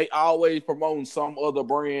 like, they always promoting some other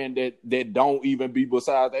brand that don't even be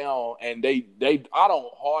beside their own, and I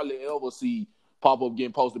don't hardly ever see Pop-Up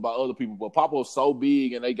getting posted by other people, but Pop-Up's so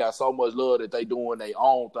big and they got so much love that they doing their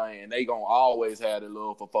own thing, and they gonna always have the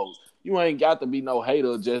love for folks. You ain't got to be no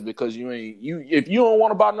hater just because if you don't want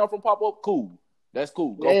to buy nothing from Pop-Up, cool. That's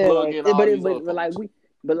cool. Go plug in all these other folks.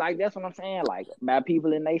 But like that's what I'm saying. Like, by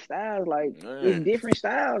people in their styles, like it's different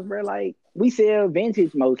styles, bro. Like, we sell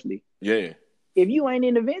vintage mostly. Yeah. If you ain't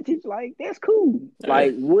into vintage, like, that's cool.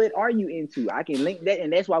 Like, what are you into? I can link that,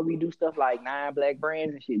 and that's why we do stuff like 9 Black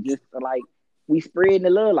Brands and shit. Just to, like, we spreading the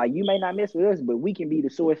love. Like, you may not mess with us, but we can be the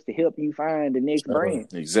source to help you find the next brand.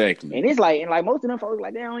 Exactly. And it's like, most of them folks,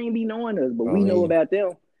 like, they don't even be knowing us, but we know about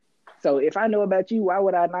them. So if I know about you, why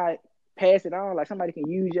would I not pass it on? Like, somebody can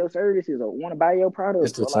use your services or want to buy your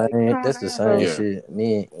products. It's the same. That's the same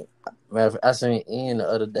shit. I seen Ian the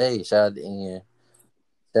other day. Shout out to Ian.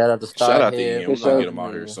 Shout out to Ian. We're gonna get him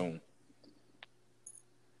out here soon.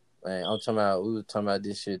 Man, we was talking about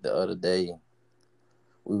this shit the other day.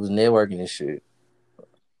 We was networking and shit.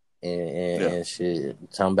 And shit.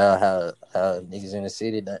 Talking about how niggas in the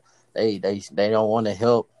city that they don't want to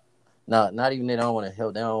help. Not even they don't want to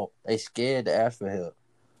help. They scared to ask for help.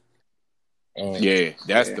 And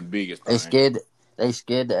that's the biggest thing. They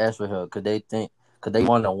scared to ask for help because they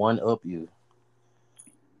want to one up you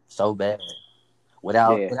so bad.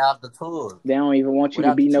 Without the tools. They don't even want you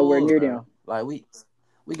to be nowhere near them. Like, we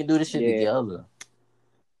can do this shit together.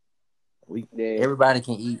 Everybody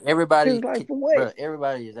can eat. Everybody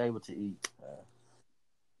everybody is able to eat.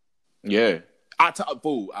 Yeah.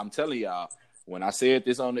 I'm telling y'all, when I said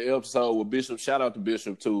this on the episode with Bishop, shout out to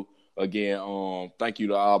Bishop too. Again, thank you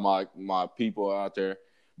to all my people out there.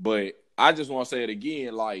 But I just want to say it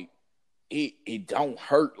again, like, it don't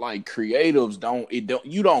hurt. Like, creatives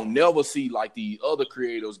you don't never see like the other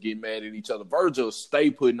creatives get mad at each other. Virgil stay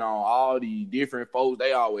putting on all these different folks.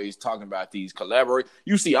 They always talking about these collaborations.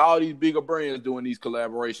 You see all these bigger brands doing these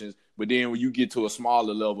collaborations, but then when you get to a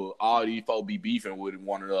smaller level, all these folks be beefing with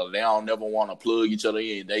one another. They don't never want to plug each other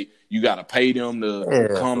in. You gotta pay them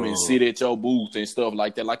to come and sit at your booth and stuff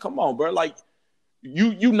like that. Like, come on, bro. Like,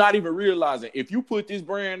 you not even realizing if you put this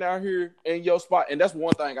brand out here in your spot, and that's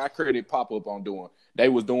one thing I credit Pop-Up on doing. They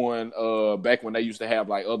was doing back when they used to have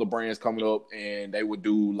like other brands coming up, and they would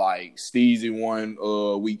do like Steezy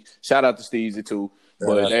one week. Shout out to Steezy too,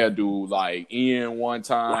 but they'll do like Ian one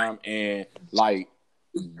time, and like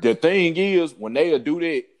the thing is when they'll do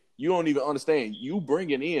that, you don't even understand. You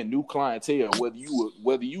bringing in new clientele,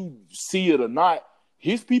 whether you see it or not.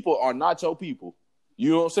 His people are not your people.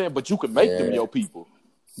 You know what I'm saying? But you can make them your people.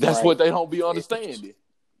 That's what they don't be understanding.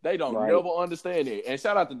 They don't Right. never understand it. And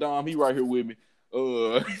shout out to Dom, he right here with me.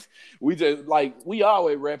 We just like we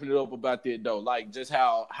always wrapping it up about that though, like just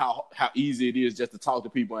how easy it is just to talk to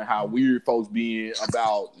people and how weird folks being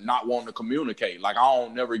about not wanting to communicate. Like I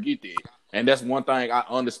don't never get that, and that's one thing I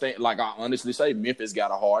understand. Like I honestly say, Memphis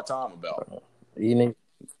got a hard time about. You know,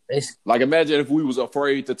 Like imagine if we was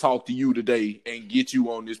afraid to talk to you today and get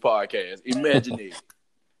you on this podcast. Imagine it.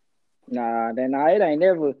 Nah, it ain't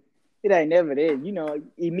never that. You know,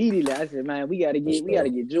 immediately I said, man, we gotta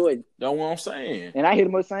get Jordan. That's what I'm saying. And I hit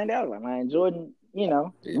him up saying that, like, man, Jordan, you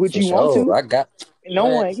know, would for you want sure. to? I got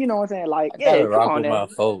Knowing, you know what I'm saying? Like, I yeah, gotta come rock on with now.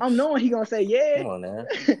 my folks. I'm knowing he gonna say yeah. Come on now.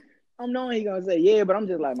 I'm knowing he gonna say yeah, but I'm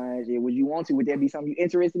just like, man, yeah, would you want to? Would that be something you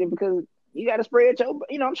interested in? Because you gotta spread your,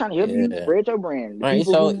 you know, I'm trying to help you spread your brand. Man, it's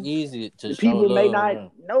so easy to the show people love, may not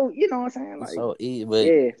man. know, you know what I'm saying? Like, It's so easy, but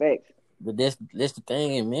yeah, facts. But that's the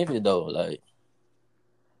thing in Memphis though. Like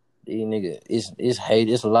these niggas, it's hate.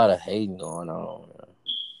 It's a lot of hating going on.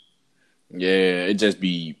 Yeah, it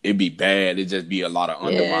be bad. It just be a lot of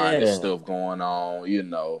undermining stuff going on. You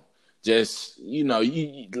know, just you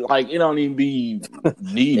like it don't even be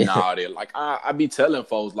needing all that. Like I be telling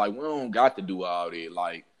folks like we don't got to do all that.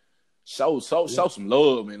 Like show some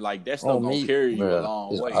love and like that stuff gonna carry you a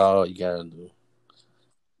long way. All you gotta do.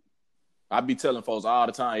 I be telling folks all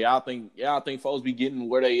the time, y'all think folks be getting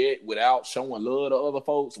where they at without showing love to other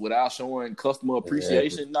folks, without showing customer appreciation?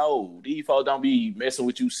 Exactly. No, these folks don't be messing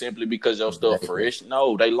with you simply because your stuff fresh.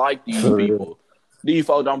 No, they like these people. These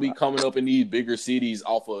folks don't be coming up in these bigger cities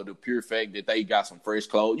off of the pure fact that they got some fresh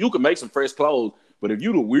clothes. You can make some fresh clothes, but if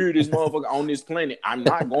you the weirdest motherfucker on this planet, I'm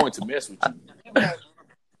not going to mess with you.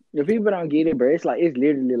 The people don't get it, bro. It's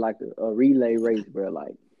literally like a relay race, bro.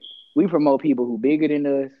 Like, we promote people who bigger than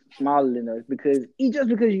us, smaller than us, because just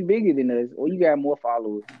because you bigger than us or you got more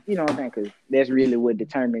followers, you know what I'm saying? Because that's really what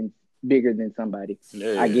determines bigger than somebody,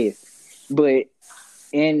 I guess. But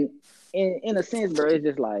in a sense, bro, it's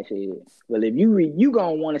just like shit. Well, if you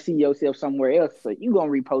gonna want to see yourself somewhere else, so you gonna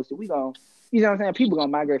repost it. We gonna, you know what I'm saying? People gonna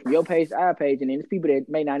migrate from your page to our page, and then there's people that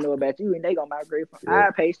may not know about you, and they gonna migrate from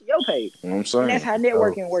our page to your page. You know what I'm saying? And that's how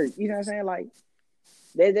networking works. You know what I'm saying? Like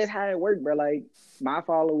that's how it works, bro. Like my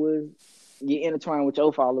followers get intertwined with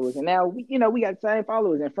your followers, and now we got the same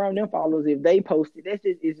followers, and from them followers, if they post it,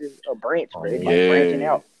 it's just a branch, bro. It's like branching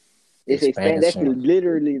out. It's expand. That's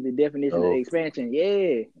literally the definition of expansion.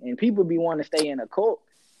 Yeah, and people be wanting to stay in a cult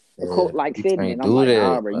like setting, and I'm like,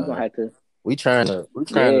 nah, bro, you gonna have to. We trying to.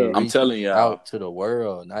 I'm telling y'all, out to the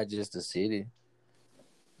world, not just the city.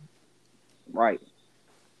 Right.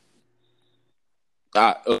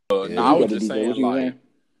 I was just saying,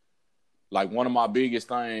 like one of my biggest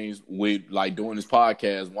things with like doing this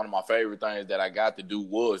podcast, one of my favorite things that I got to do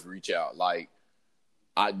was reach out. Like,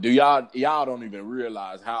 y'all don't even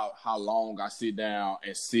realize how long I sit down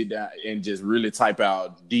and just really type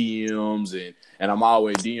out DMs and I'm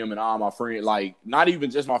always DMing all my friends, like not even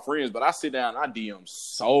just my friends, but I sit down and I DM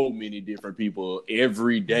so many different people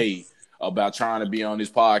every day about trying to be on this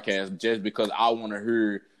podcast just because I want to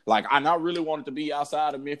hear. Like, I not really want it to be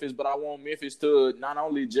outside of Memphis, but I want Memphis to not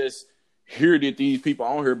only just hear that these people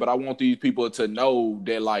on here, but I want these people to know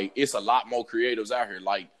that, like, it's a lot more creatives out here.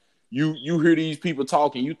 Like, you hear these people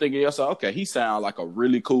talking, you think to yourself, okay, he sound like a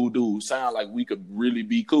really cool dude. Sound like we could really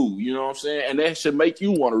be cool. You know what I'm saying? And that should make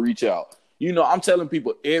you want to reach out. You know, I'm telling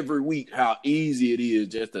people every week how easy it is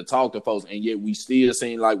just to talk to folks, and yet we still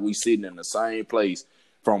seem like we sitting in the same place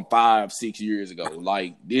from 5-6 years ago.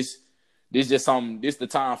 Like, this the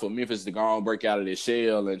time for Memphis to go and break out of this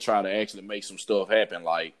shell and try to actually make some stuff happen.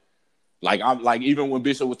 Like I'm like, even when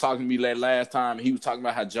Bishop was talking to me last time, he was talking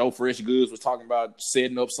about how Joe Fresh Goods was talking about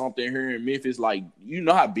setting up something here in Memphis. Like, you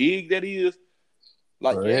know how big that is?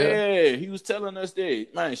 Like, yeah, he was telling us that.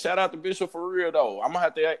 Man, shout out to Bishop for real though. I'm gonna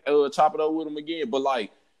have to chop it up with him again. But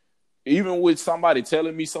like, even with somebody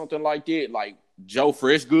telling me something like that, like Joe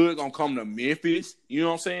Fresh Good gonna come to Memphis, you know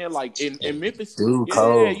what I'm saying? Like in Memphis, Dude, yeah,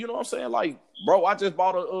 cold. You know what I'm saying? Like, bro, I just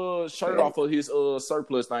bought a shirt off of his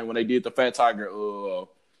surplus thing when they did the Fat Tiger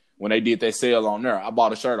when they did that sale on there. I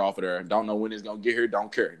bought a shirt off of there. Don't know when it's gonna get here.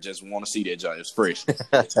 Don't care. Just want to see that joint. It's fresh,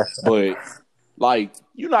 but. Like,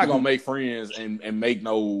 you're not gonna make friends and make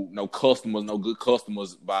no customers, no good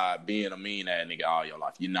customers by being a mean ass nigga all your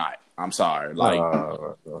life. You're not. I'm sorry. Like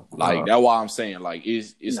that's why I'm saying, like,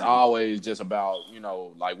 it's always just about, you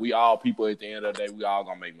know, like, we all people at the end of the day. We all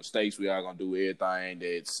gonna make mistakes. We all gonna do everything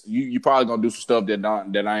that's you probably gonna do some stuff that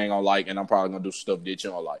I ain't gonna like, and I'm probably gonna do some stuff that you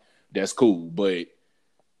don't like. That's cool, but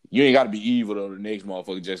you ain't got to be evil to the next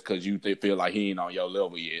motherfucker just because you feel like he ain't on your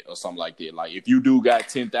level yet or something like that. Like, if you do got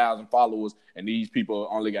 10,000 followers and these people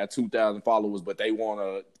only got 2,000 followers, but they want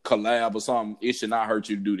to collab or something, it should not hurt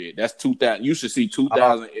you to do that. That's 2,000. You should see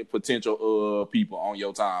 2,000 potential people on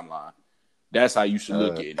your timeline. That's how you should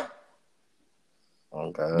look at it.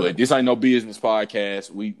 Okay. But this ain't no business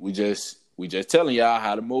podcast. We just telling y'all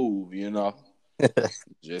how to move, you know.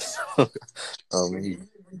 Just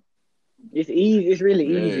it's easy. It's really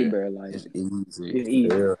easy, bro. Like it's easy. It's easy.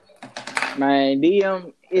 Yeah. Man,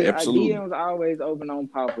 Absolutely. DM's always open on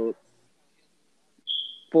pop up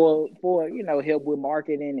for help with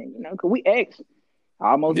marketing and because we ask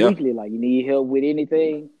almost weekly, like, you need help with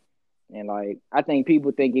anything, and like I think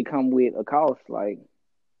people think it come with a cost, like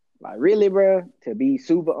really, bro. To be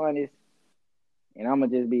super honest, and I'm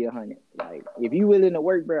gonna just be 100. Like, if you willing to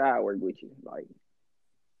work, bro, I'll work with you. Like,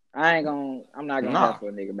 I'm not gonna ask for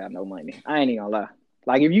a nigga about no money. I ain't even gonna lie.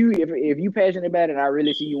 Like, if you passionate about it, and I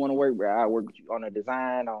really see you want to work, bro, I'll work with you on a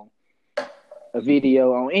design, on a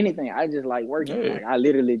video, on anything. I just like working. Yeah. Like, I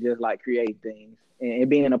literally just like create things and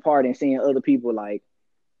being a part and seeing other people like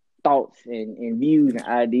thoughts and views and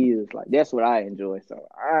ideas. Like, that's what I enjoy. So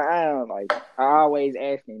I always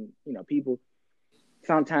asking, people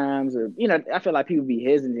sometimes, or I feel like people be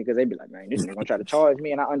hesitant because they be like, man, this nigga gonna try to charge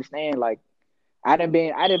me, and I understand. Like, I done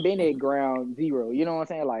been at ground zero, you know what I'm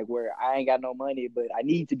saying? Like, where I ain't got no money, but I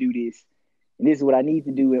need to do this, and this is what I need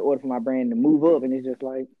to do in order for my brand to move up. And it's just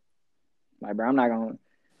like, bro, I'm not gonna.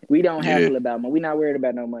 We don't hassle about money. We not worried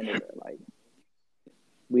about no money, bro. Like,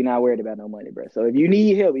 we not worried about no money, bro. So if you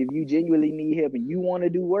need help, if you genuinely need help, and you want to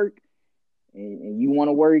do work, and you want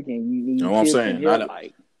to work, and you need you know what I'm saying? help,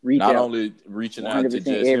 reach out. Not only reaching out to just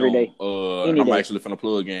every him, day. I'm actually finna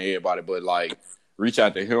plug in everybody, but like, reach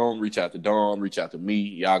out to him, reach out to Dom, reach out to me.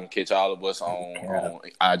 Y'all can catch all of us on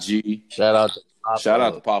IG. Shout out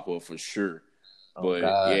to Pop-Up for sure. But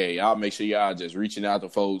y'all make sure y'all just reaching out to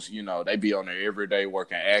folks. They be on there every day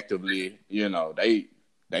working actively.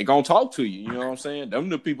 They gonna talk to you. You know what I'm saying? Them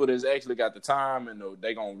the people that's actually got the time, and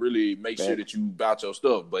they gonna really make sure that you about your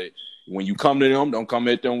stuff. But when you come to them, don't come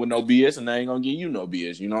at them with no BS, and they ain't gonna give you no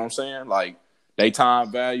BS. You know what I'm saying? Like, they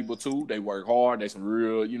time valuable too. They work hard. They some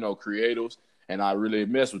real, creatives, and I really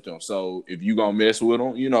mess with them. So if you gonna mess with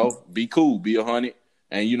them, be cool, be 100,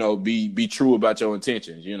 and be true about your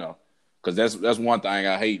intentions. Because that's one thing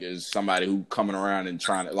I hate is somebody who coming around and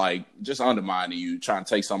trying to, like, just undermining you, trying to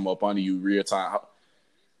take something up under you real time.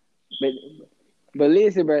 But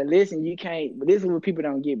listen, bro. Listen, you can't. But this is what people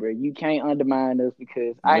don't get, bro. You can't undermine us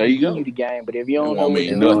because I can give you the game, but if you don't know what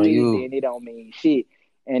to do with it, then it don't mean shit.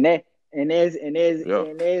 And that's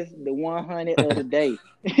the 100 of the day.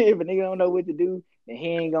 If a nigga don't know what to do, then he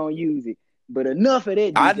ain't gonna use it. But enough of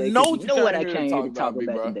that, DJ, I know you know what I came here to talk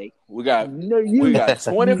about today. We got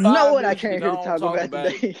 25 know what I came here to talk about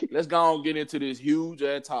today. Let's go and get into this huge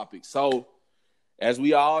ass topic. So, as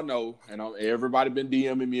we all know, and everybody been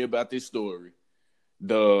DMing me about this story,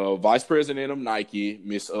 the vice president of Nike,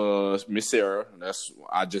 Miss Sarah,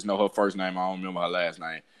 I just know her first name, I don't remember her last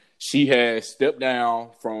name. She has stepped down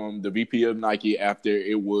from the VP of Nike after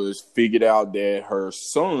it was figured out that her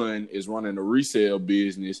son is running a resale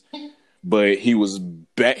business. But he was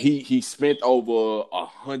back. He spent over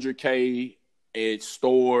 $100K at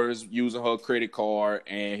stores using her credit card,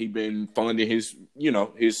 and he been funding his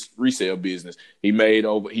resale business. He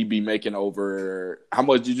be making over, how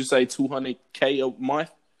much did you say? $200K a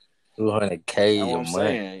month. $200K a month.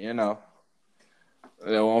 Saying, You know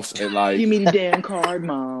what I'm saying? Like, give me the damn card,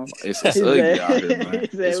 mom. It's ugly out here, man.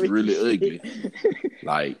 It's really ugly.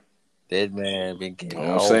 Like, that man been getting. You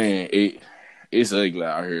know what I'm saying? It's ugly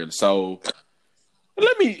out here. So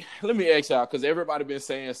let me ask y'all, because everybody been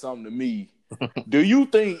saying something to me. Do you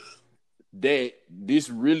think that this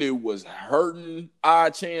really was hurting our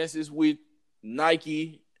chances with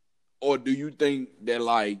Nike, or do you think that,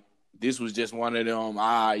 like, this was just one of them?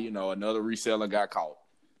 Another reseller got caught.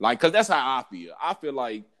 Like, because that's how I feel. I feel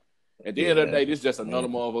like at the end of the day, this is just another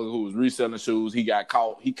motherfucker who was reselling shoes. He got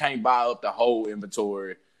caught. He can't buy up the whole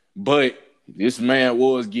inventory, but this man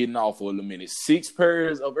was getting off for a minute. 6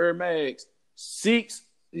 pairs of Air Max, 6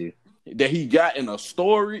 that he got in a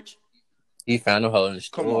storage. He found them hoes in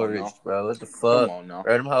storage, bro. What the fuck? Come on now.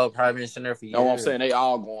 Bro, them hoes probably been sitting there for years. Know what I'm saying? They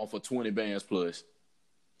all going for 20 bands plus.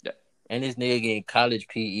 Yeah. And this nigga getting college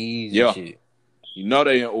PEs and shit. They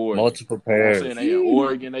in Oregon. Multiple pairs. You know what I'm saying? They in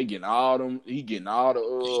Oregon. They getting all them. He getting all the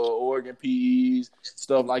Oregon PEs,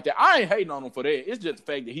 stuff like that. I ain't hating on him for that. It's just the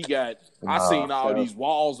fact that he got. I seen all these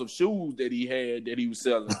walls of shoes that he had that he was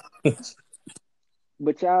selling.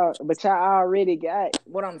 But y'all already got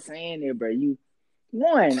what I'm saying there, bro.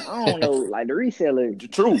 one, I don't know, like the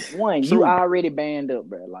resellers. True. One, you already banned up,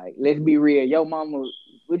 bro. Like, let's be real. Your mama,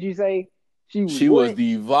 what'd you say? She was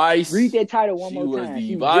the vice. Read that title one more time.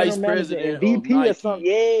 She was vice president and VP or something.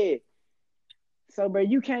 Yeah. So, bro,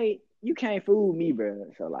 you can't fool me, bro.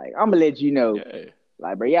 So, like, I'm gonna let you know. Yeah.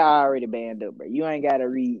 Like, bro, y'all already banned up, bro. You ain't gotta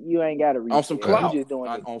read. On some clout. You just doing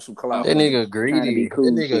on some clout. That nigga greedy. Trying to be cool.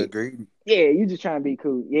 That nigga greedy. Yeah, you just trying to be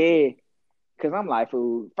cool. Yeah. Cause I'm like,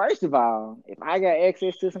 fool. First of all, if I got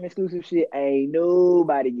access to some exclusive shit, ain't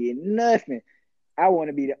nobody getting nothing. I want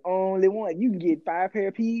to be the only one. You can get 5 pair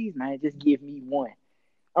of P's, man. Just give me one.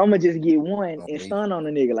 I'ma just get one and stun on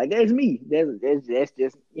the nigga. Like, that's me. That's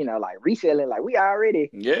just, you know, like reselling. Like, we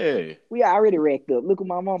already racked up. Look what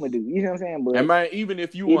my mama do. You know what I'm saying? But and man, even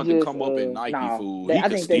if you want to come up in Nike, fool, he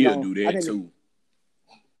can still do that too.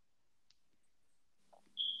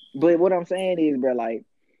 But what I'm saying is, bro, like,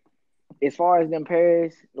 as far as them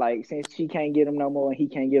pairs, like, since she can't get them no more and he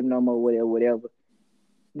can't get them no more, whatever,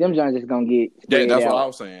 them Jones just gonna get spread that's out what I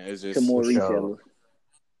was saying. It's just to more resellers.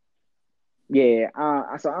 Yeah,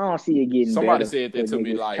 so I don't see it getting Somebody better. Said that to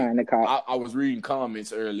me, like, I was reading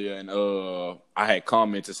comments earlier, and I had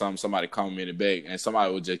commented something. Somebody commented back, and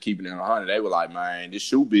somebody was just keeping it 100. They were like, man, this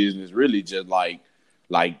shoe business really just like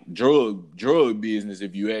drug business,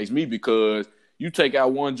 if you ask me, because you take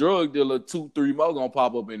out one drug dealer, 2-3 more gonna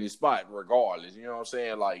pop up in his spot regardless. You know what I'm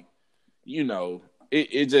saying? Like, you know,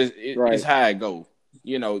 it's how it go.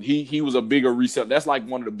 You know, he was a bigger reseller. That's like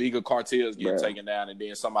one of the bigger cartels getting taken down, and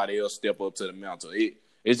then somebody else step up to the mantle.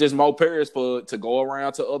 It's just more pairs to go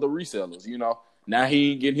around to other resellers. You know, now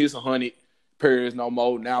he ain't getting his 100 pairs no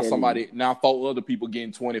more. Now 4 other people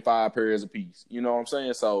getting 25 pairs apiece. You know what I'm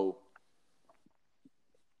saying? So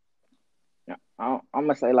I'm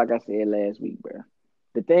gonna say, like I said last week, bro.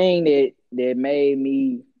 The thing that made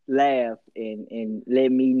me laugh and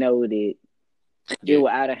let me know that it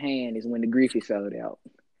was out of hand is when the Griffey sold out.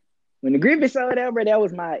 When the Griffey sold out, bro, that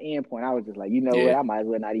was my end point. I was just like, you know what? I might as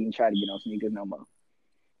well not even try to get on sneakers no more.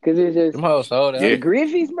 Because it's just the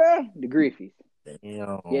Griffies, bro. The Griffies.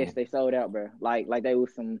 Damn. Yes, they sold out, bro. Like they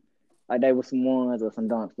was some ones or some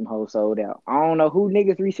dunks. Them hoes sold out. I don't know who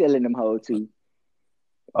niggas reselling them hoes to.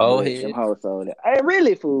 Oh, them hoes sold out. Hey,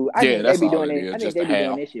 really, fool. I think they be doing it. I think they be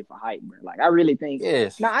doing that shit for hype, bro. Like, I really think.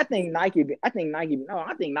 Yes. No, I think Nike. No, I think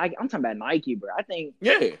Nike. I'm talking about Nike, bro. I think.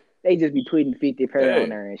 They just be putting 50 pair on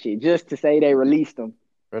there and shit just to say they released them.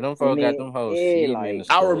 Bro, them folks got them hoes.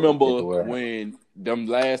 I remember when them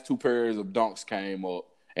last 2 pairs of dunks came up,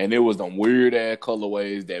 and it was them weird ass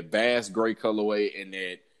colorways, that vast gray colorway, and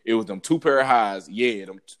that it was them 2 pair of highs. Yeah,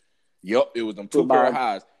 it was them 2 pair of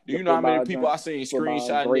highs. Do you know how many people I seen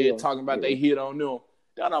screenshotting it talking about they hit on them?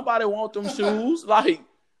 Don't nobody want them shoes. Like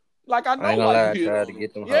I know why you hit to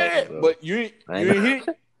get them. But you ain't hit.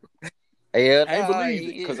 Yeah, I ain't believe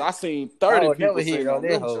it because I seen 30 people saying on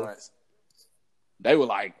them joints. They were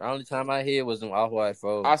like, the only time I hit was them off-white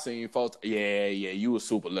folks. I seen folks. Yeah, you was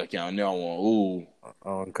super lucky on that one. Ooh,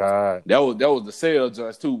 oh God, that was the sale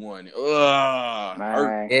joints too. One,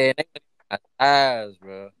 yeah, they eyes,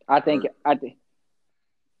 bro. I think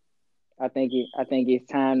it's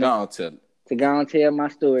time to go and tell my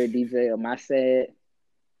story, DJ. My sad.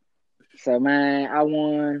 So, man, I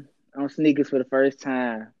won on sneakers for the first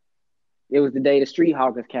time. It was the day the Street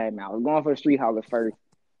Hawkers came out. I was going for the Street Hawkers first.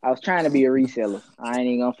 I was trying to be a reseller. I ain't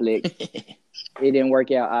even gonna flex. It didn't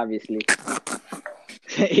work out, obviously.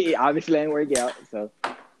 It obviously didn't work out. So,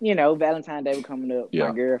 you know, Valentine's Day was coming up.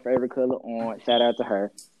 My girl's favorite color, orange. Shout out to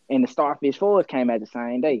her. And the Starfish 4s came out the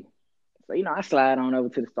same day. So, you know, I slide on over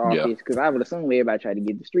to the Starfish because I would assume everybody tried to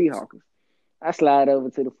get the Street Hawkers. I slide over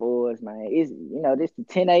to the 4s, man. It's, you know, this the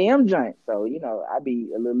 10 a.m. joint. So, you know, I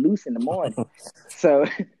be a little loose in the morning. So,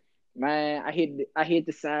 man, I hit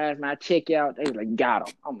the size, man. I check out. They was like, got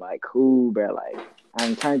them. I'm like, cool, bro. Like,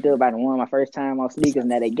 I'm turned up. I done won my first time on sneakers.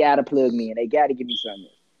 Now they got to plug me in. They got to give me something.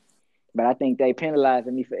 But I think they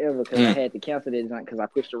penalizing me forever because I had to cancel that joint because I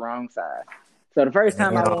pushed the wrong size. So the first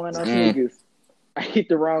time I won on sneakers, I hit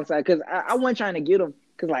the wrong side because I wasn't trying to get them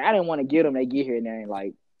because, like, I didn't want to get them. They get here and they ain't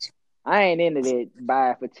like, I ain't into that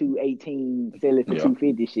buy for $218, sell it for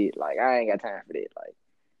 $250 shit. Like, I ain't got time for that. Like,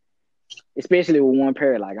 especially with one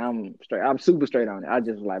pair. Like, I'm super straight on it. I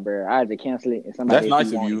just was like, bro, I just cancel it and somebody.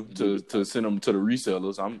 That's nice of you to send them to the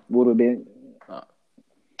resellers. Would have been.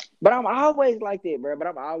 But I'm always like that, bro.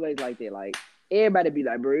 Like, everybody be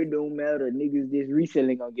like, bro, it don't matter. Niggas just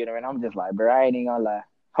reselling gonna get them. And I'm just like, bro, I ain't even gonna lie.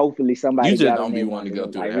 Hopefully somebody. You just don't be wanting to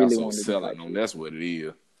go through the hassle selling them. That's what it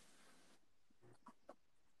is.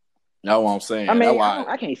 That's what I'm saying. I mean,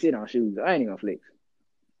 I can't sit on shoes. I ain't even gonna flex.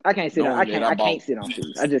 I can't sit on. Knowing that I I bought, can't sit on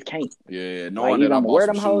shoes. I just can't. yeah, Like knowing either that I I'm gonna bought wear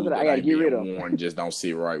some them hoes shoes or I that gotta ain't get rid of being them. worn just don't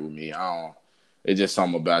sit right with me. I don't. It's just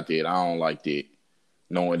something about that. I don't like that.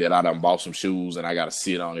 Knowing that I done bought some shoes and I gotta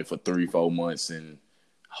sit on it for 3-4 months and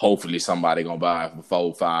hopefully somebody gonna buy it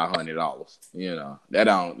for $400-$500. You know that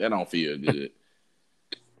don't feel good.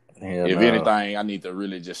 Hell If no. anything, I need to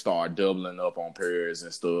really just start doubling up on pairs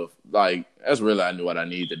and stuff. Like that's really what I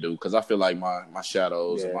need to do because I feel like my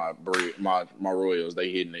shadows and my Royals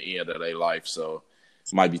they hitting the end of their life, so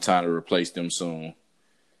might be time to replace them soon.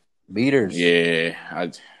 Beaters. Yeah,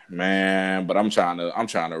 man, but I'm trying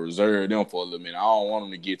to reserve them for a little minute. I don't want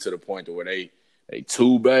them to get to the point to where they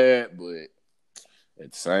too bad, but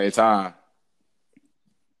at the same time.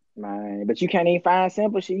 Man, but you can't even find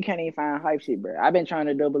simple shit. You can't even find hype shit, bro. I've been trying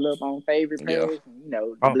to double up on favorite pairs. And,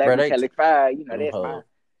 the Black bro, Metallic 5. That's my,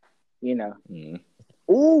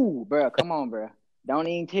 Ooh, bro, come on, bro. Don't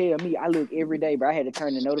even tell me. I look every day, bro. I had to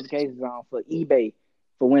turn the notifications on for eBay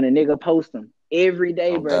for when a nigga post them. Every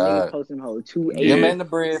day, bro, niggas post them whole 280. Them and the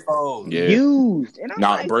bread fold. Yeah. Used. And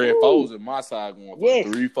I'm the bread folds in my side going for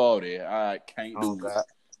 340. I can't do it.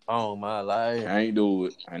 Oh my life. Can't do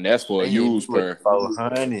it. And that's for a used pair.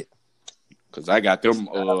 400. Cause I got them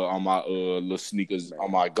on my little sneakers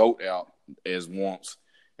on my goat out as once.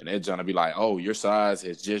 And they're trying to be like, oh, your size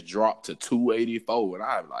has just dropped to 284. And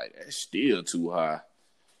I'm like, that's still too high.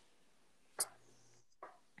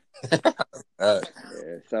 Yeah,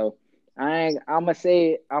 so I'ma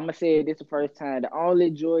say it this the first time. The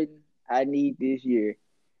only Jordan I need this year,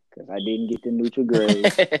 because I didn't get the neutral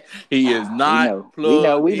grade. He is not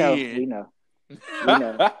plugged in. We know.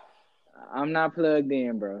 I'm not plugged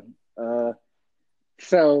in, bro.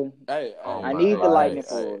 So I need the lightning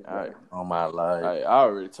foils. On my life. I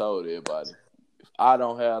already told everybody. If I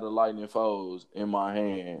don't have the lightning foils in my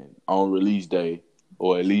hand on release day,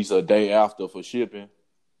 or at least a day after for shipping,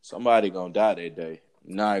 somebody gonna die that day.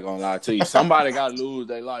 I'm not gonna lie to you. Somebody gotta lose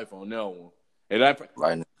their life on that one.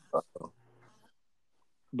 Lightning.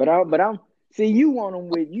 But I'm see you want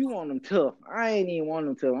them tough. I ain't even want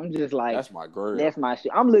them tough. I'm just like that's my girl. That's my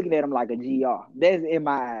shit. I'm looking at them like a GR. That's in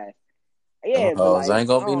my eyes. Yeah, but ain't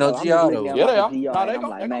gonna be no GR though. Yeah, they are. No, they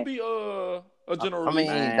gonna be a general. I mean,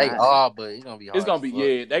 they are, but it's gonna be hard. It's gonna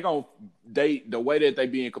be the way that they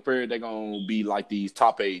being compared, they gonna be like these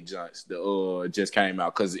top 8 joints that just came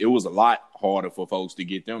out because it was a lot harder for folks to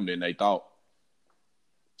get them than they thought.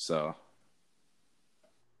 So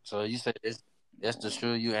you said that's the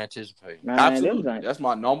shoe you anticipate? Man, absolutely, that's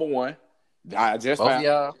my number one. I just found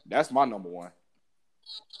y'all. That's my number one.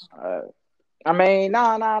 I mean,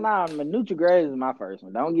 nah. The neutral grade is my first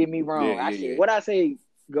one. Don't get me wrong. What I say.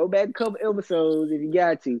 Go back a couple episodes if you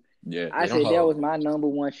got to. Yeah, I said that was my number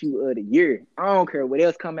one shoe of the year. I don't care what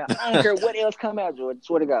else come out. I don't care what else come out, Jordan.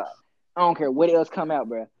 Swear to God. I don't care what else come out,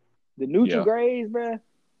 bro. The neutral grades, bro.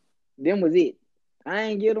 Them was it. I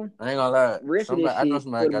ain't get them. I ain't gonna lie. I know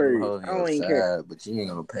somebody got them holding I don't even care. But you ain't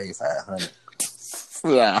gonna pay $500.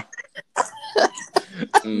 Yeah.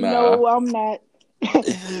 No, I'm not.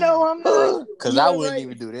 No, I'm not. Because I wouldn't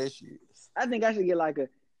even do that shit. I think I should get like an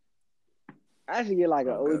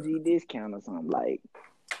OG discount or something. Like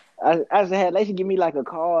they should give me like a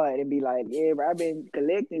card and be like, yeah, bro, I've been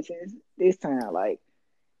collecting since this time. Like,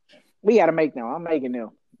 we gotta make them. I'm making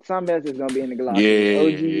them. Something else is gonna be in the gloss.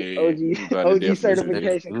 OG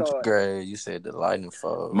certification card. Great. You said the lightning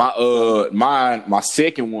fold. My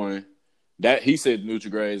second one, that he said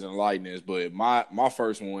Nutri-Grades and lightnings, but my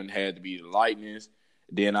first one had to be the lightnings.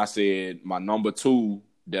 Then I said my number 2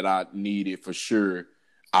 that I needed for sure.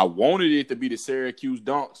 I wanted it to be the Syracuse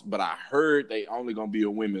Dunks, but I heard they only gonna be a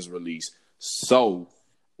women's release. So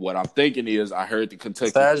what I'm thinking is I heard the Kentucky.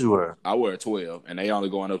 What size you wear? I wear a 12, and they only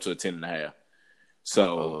going up to a 10.5.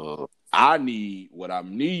 So what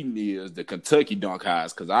I'm needing is the Kentucky Dunk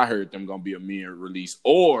Highs because I heard them gonna be a men release,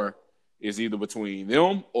 or it's either between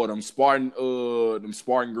them or them Spartan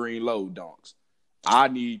Green Low Dunks. I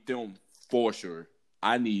need them for sure.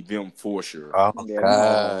 Oh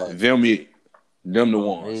God, them the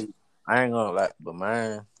ones. I ain't gonna lie, but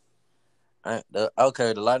mine. The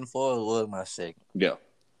lightning foil was my second. Yeah.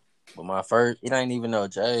 But my first, it ain't even no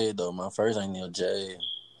J though. My first ain't no J.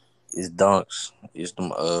 It's Dunks. It's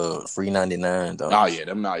them free 99 Dunks. Oh yeah,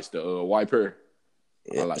 them nice. The white pair.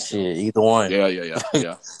 Yeah, I like shit. Them. Either one.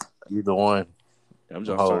 Yeah. Either one. Them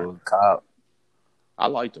just cop. I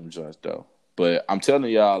like them just though. But I'm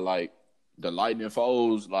telling y'all, like the lightning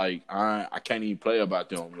foes, like I can't even play about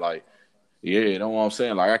them. Like, yeah, you know what I'm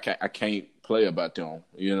saying? Like I can't play about them.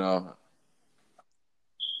 You know.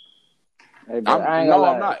 Hey, I'm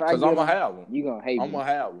not, because I'm gonna have them. You gonna hate me? I'm gonna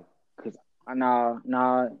have them. Cause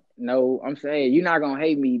nah, No, I'm saying you're not gonna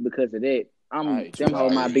hate me because of that. Right, Them hoe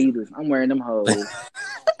my beaters. I'm wearing them hoes.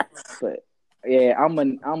 But yeah, I'm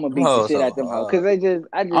gonna Them beat the hoes shit so out them hoes hard. because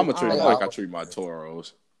I I'm gonna don't treat them know. like I treat my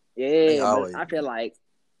Toros. They Yeah, but always I feel like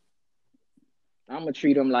I'm gonna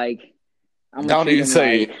treat them like Don't even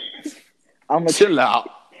say it. I'm gonna Chill out.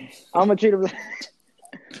 I'm gonna treat them.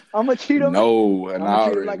 I'm gonna treat them. No, and I'm I gonna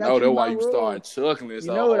treat them already like I know treat that's why my you rules. start chuckling You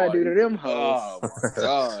so know what I hard. do to them hoes. Oh my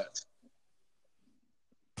god.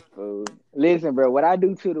 Fool. Listen, bro, what I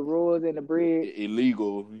do to the rules and the bread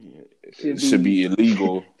Illegal. should Be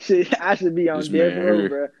illegal. I should be This on death man row,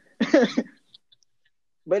 here. bro.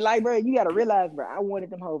 But like, bro, you gotta realize, bro, I wanted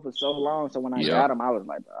them hoes for so long. So when I got them, I was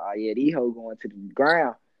like, oh yeah, these hoes going to the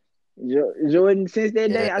ground. Jordan, since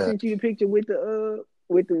that day, I yeah. sent you the picture with the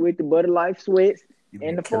ButterLife sweats You and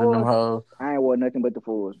been the killing them fours. hoes. I ain't wore nothing but the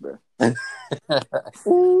fours, bro.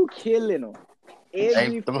 Ooh, killing them. Every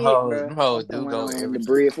Hey, them fit, hoes bro. I'm do throwing go on the every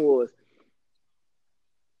bread fours.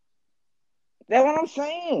 That's what I'm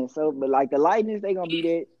saying. So, but like the lightness, they gonna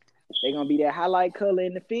be that highlight color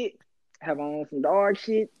in the fit. Have on some dark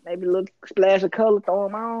shit, maybe a little splash of color, throw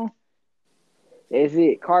them on. That's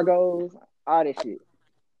it. Cargos, all that shit.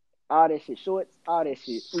 All that shit. Shorts, all that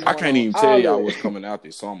shit. We I going can't on even tell all y'all of what's it. coming out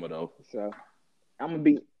this summer though. So I'm gonna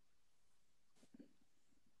be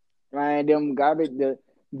man, them garbage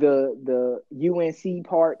the UNC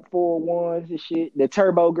part 4-1s and shit. The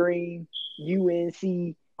turbo green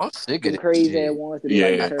UNC. I'm sick of Them this crazy ass shit. ones that be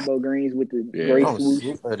like the Yeah. turbo greens with the Yeah. gray I'm swoosh.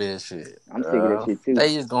 sick of this shit. I'm sick of that shit too.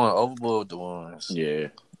 They just going overboard with the ones. Yeah.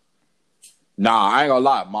 Nah, I ain't gonna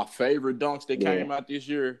lie. My favorite dunks that Yeah. came out this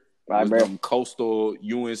year Right, was bro. them coastal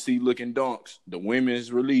UNC looking dunks. The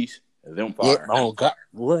women's release. Them Yeah. fire. Oh God.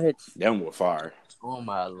 What? Them were fire. Oh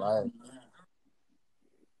my life.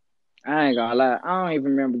 I ain't gonna lie. I don't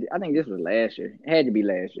even remember. I think this was last year. It had to be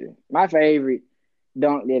last year. My favorite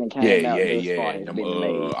dunk that came out thus far has Them been the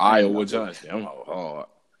Maze. Iowa Johnson. Them hard.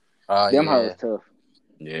 Them Yeah. hoes tough.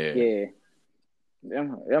 Yeah. Yeah.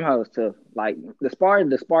 Them hoes tough. Like the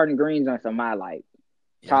Spartan Green joints are my like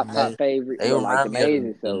top favorite. They But like the remind me of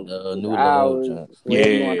Mazes, so the it's new love ours, joints. whatever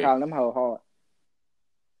you want to Yeah. call them hoe hard.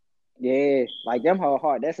 Yeah, like them hoe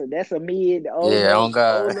hard. That's a mid Yeah, on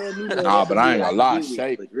God. old little new love. Nah, That's but a I mid ain't I gonna can lie. get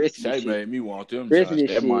with. But the rest of Shay this shit, made me want them rest of joints.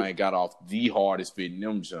 this That shit. man got off the hardest fitting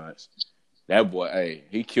them joints. That boy, hey,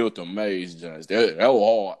 he killed them Maze joints. That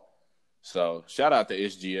was hard. So shout out to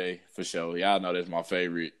SGA for sure. Y'all know that's my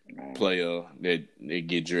favorite player that they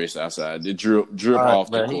get dressed outside. They drip off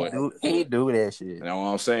the court. He do that shit. You know what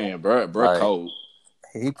I'm saying, bro? Like, Cold.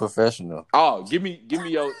 He professional. Oh, give me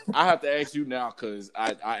your. I have to ask you now because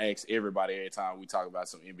I ask everybody every time we talk about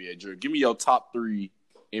some NBA drip. Give me your top 3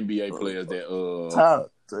 NBA players that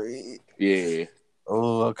Top 3. Yeah.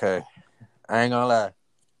 Oh, okay. I ain't gonna lie.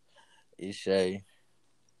 It's Shay.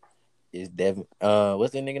 It's Devin.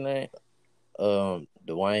 What's that nigga name?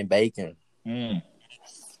 Dwayne Bacon.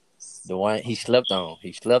 Dwayne. He slept on.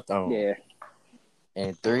 Yeah.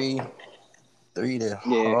 And 3 that's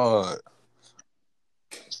hard.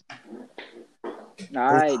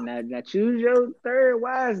 All right, now choose your third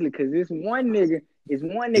wisely, because this one nigga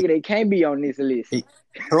that can't be on this list.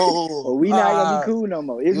 Or we not gonna be cool no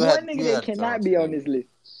more. It's one nigga that cannot be on this list.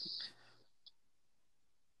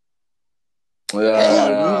 You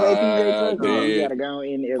say PJ Tucker, you gotta go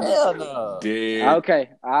in there. Hell no. Okay,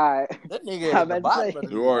 all right. That nigga at the bottom.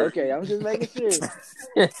 Okay, I'm just making sure.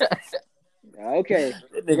 Okay.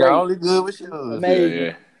 That nigga great. only good with shoes. Amazing.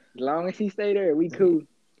 Yeah. As long as he stay there, we cool.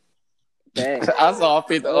 I saw a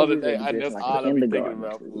fit the other day. That's like all I be thinking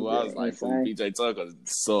about. I was like, PJ Tucker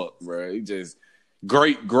sucked, bro. He just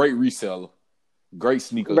great reseller. Great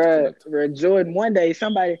sneakers. Bro, Jordan, one day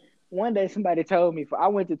somebody told me, I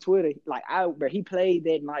went to Twitter, like he played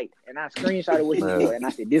that night, and I screenshotted what he wore, and I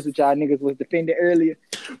said, this what y'all niggas was defending earlier.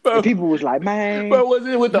 Bro, and people was like, man. But was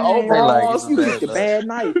it with the overalls? You picked a bad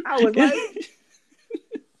night. I was like,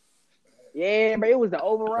 yeah, but it was the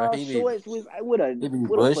overall shorts with a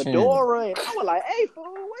fedora, and I was like, hey, fool,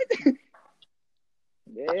 what the?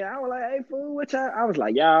 Yeah, I was like, hey, fool, what y'all? I was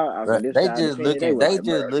like, y'all. They just looking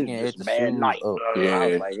at the bad shoes. night. Yeah. I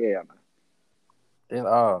was like, yeah, man. It's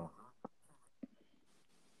all.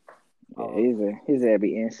 Yeah, his ass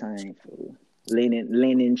be insane, fool.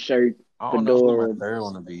 Linen shirt, I don't know who fedora, my third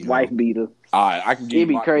one to be. wife beater. All right, I can give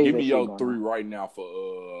me your 3 on. right now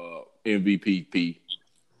for MVP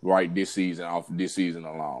right this season off this season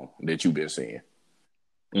alone that you've been seeing.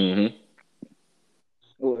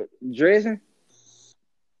 What, dressing?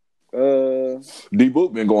 D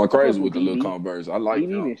Book been going crazy with the little Converse. I like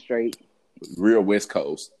them. Been straight. Real West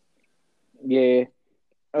Coast. Yeah.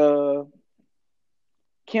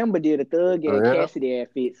 Kimber did a Thug For and real? Cassidy ad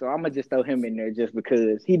fit, so I'm gonna just throw him in there just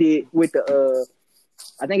because he did with the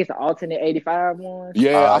I think it's the alternate 85 ones.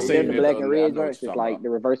 Yeah, I Oh, seen The it yeah. the black other and day. I red know what joints. you're It's talking like about. the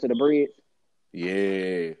reverse of the breads.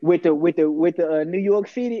 Yeah, With the New York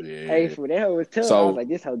City. Hey, yeah. for that hoe was tough. I was So like,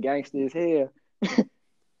 this hoe gangster as hell.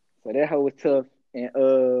 So that hoe was tough. And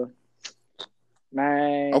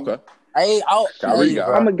man, okay, Hey, Kyrie hey, got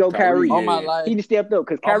I'm bro. gonna go Kyrie. Kyrie. On my Yeah, He life, just stepped up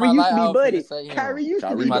because on Kyrie my used life, to I be was finna buddy. say him. Kyrie used to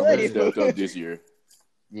Kyrie be My definitely buddy. dude. stepped up this year.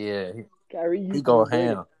 Yeah, Kyrie he used to go be buddy.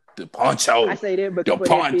 ham. The I poncho, say that the because for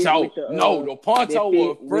that fit poncho. with No, the that poncho fit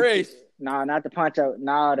was with fresh. no, not the poncho,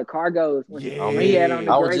 no, the cargos. I When he had on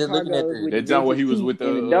the Yeah, I was gray just looking at cargos the. with the that John where vintage he was teeth with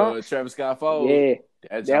and the the dunks. Travis Scott foes. Yeah, That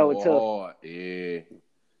that John was tough. was hard. Yeah.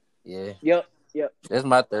 Yeah, Yep. that's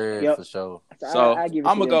my third Yep. for sure. So So I give it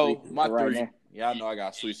I'm to gonna them three go my for right three. now. Y'all know I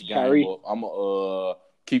got to switch the game Kyrie. up. I'm gonna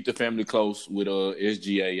keep the family close with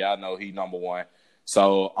SGA. Y'all know he number one.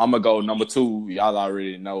 So I'm gonna go number two. Y'all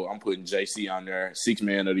already know I'm putting JC on there. 6th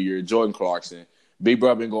man of the year, Jordan Clarkson. Big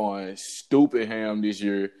Bro been going stupid ham this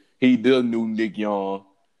year. He the new Nick Young.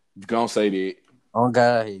 Gonna say that. Oh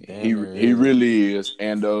God, he damn near He is. really is.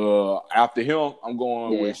 And after him, I'm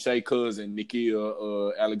going Yeah. with Shea Cousin,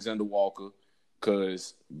 Nikhil Alexander Walker,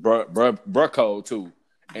 cause bruh cold too.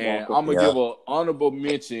 And Walker. I'm gonna Yeah. give an honorable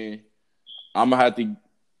mention. I'm gonna have to,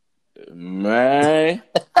 man.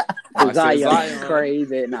 I said Zion. Zion.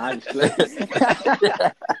 Crazy. Nah, I just play.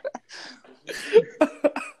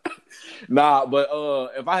 Nah, but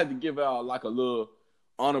if I had to give out like a little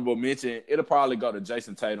honorable mention, it'll probably go to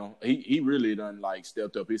Jason Tatum. He really done like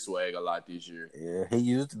stepped up his swag a lot this year. Yeah, he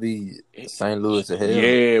used to be St. Louis to hell.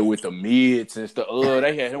 Yeah, with the mids and stuff.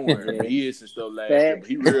 They had him wearing the mids and stuff last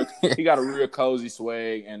year. But he got a real cozy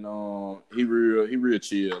swag and he real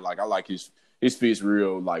chill. Like I like his fit's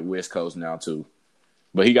real like West Coast now too.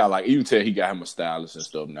 But he got like you can tell he got him a stylist and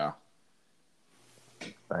stuff now.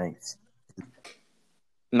 Thanks.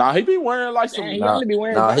 Nah, he be wearing like some. Damn, he only be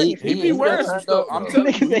wearing He jogging be wearing got some turned stuff. up, I'm though.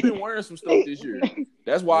 telling you, he been wearing some stuff this year.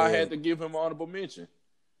 That's why I Yeah. had to give him honorable mention.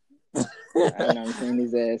 I never seen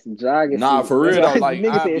his ass jogging. Nah, for real though, like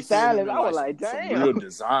nigga I said be seeing him stylist. in I was like like, some damn. real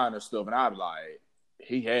designer stuff, and I be like,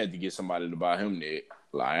 he had to get somebody to buy him that.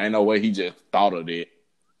 Like, ain't no way he just thought of it.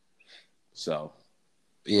 So,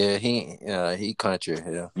 Yeah, he country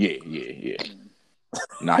hell. yeah.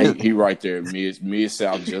 Nah, he right there, mid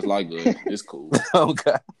south, just like us. It's cool. Oh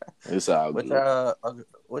God. It's all What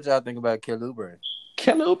good. y'all think about Kelly Oubre?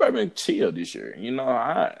 Kelly Oubre been chill this year. You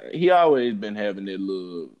know, he always been having that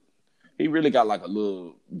little. He really got like a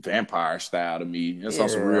little vampire style to me. It's on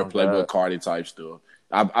some real Playboy Cardi type stuff.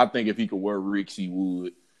 I think if he could wear Ricks, he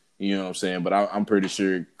would. You know what I'm saying? But I'm pretty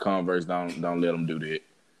sure Converse don't let him do that.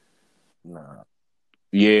 Nah.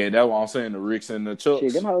 Yeah, that's why I'm saying the Ricks and the Chucks.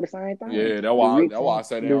 Shit, them hold the same thing. Yeah, that's why I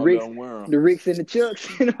say they don't let him wear them. The Ricks and the Chucks,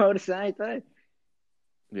 them hold the same thing.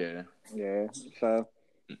 Yeah. Yeah. So,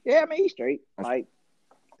 yeah, I mean, he's straight. Like,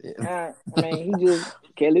 Yeah. I mean, he just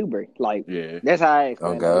Kelly Oubre. Like, Yeah. that's how I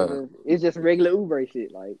explain Oh, it. God. It's just regular Oubre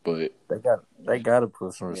shit. Like, But They gotta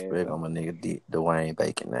put some respect on my nigga Dwayne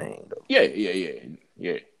Bacon name though.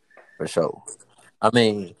 yeah. For sure. I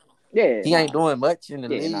mean, yeah, he ain't doing much in the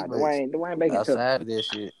league, but Dwayne Bacon tough. outside of that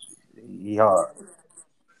shit, he hard.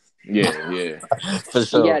 Yeah. For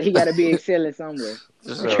sure. He got to be excelling somewhere.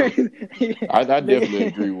 For sure. I definitely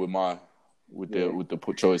agree with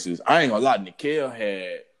the choices. I ain't gonna lie, Nikhil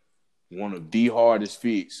had one of the hardest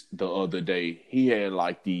fits the other day. He had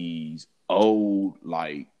like these old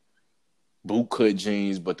like boot cut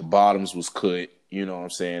jeans, but the bottoms was cut. You know what I'm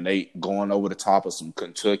saying? They going over the top of some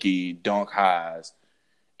Kentucky dunk highs,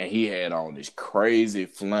 and he had on this crazy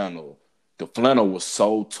flannel. The flannel was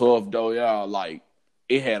so tough though, y'all. Like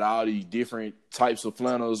it had all these different types of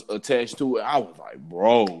flannels attached to it. I was like,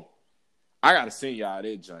 bro, I gotta send y'all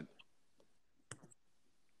that junk.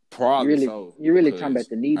 Probably you really talking about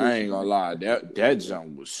the needles. I ain't gonna lie, that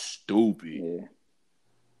junk was stupid. Yeah.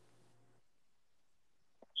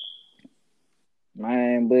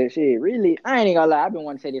 Man, but shit, really, I ain't gonna lie. I've been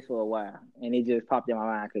wanting to say this for a while, and it just popped in my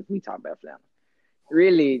mind because we talked about flannel.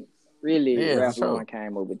 Really, Yeah, Ralph for sure. Lauren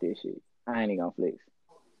came up with this shit. I ain't even gonna flex.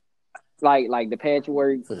 Like the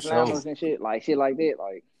patchwork For flannels sure. and shit like that,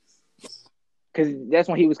 like, cause that's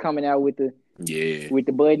when he was coming out with the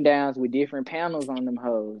button downs with different panels on them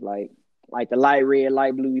hoes, like the light red,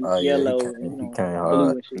 light blue, yellow, he and came blue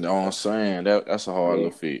hard. and shit. You know what I'm saying? That's a hard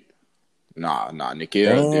little fit. Nah,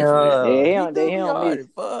 Nikhil Damn. definitely. He don't hard miss.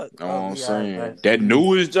 as fuck. You know what I'm saying? Right. That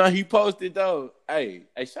newest junk he posted though. Hey,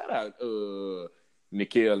 shout out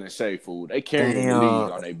Nikhil and Shea Food. They carrying the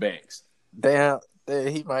league on their backs. Damn,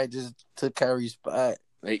 he might just took Kyrie's spot.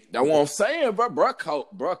 That's what I'm saying, bro. Bro,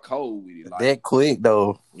 cold with it. Like, That quick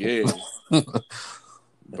though. Yeah.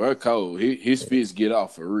 Bro cold. His fits get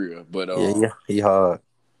off for real. But yeah, he hard.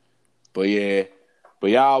 But yeah. But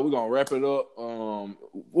y'all, we're gonna wrap it up.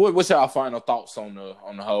 What's y'all final thoughts on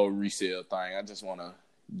the whole resale thing? I just wanna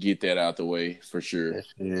get that out the way for sure. That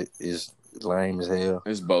shit is lame as hell.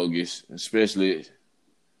 It's bogus, especially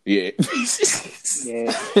yeah.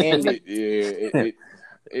 Yeah, end it.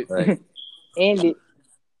 Right. End it.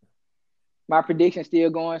 My prediction still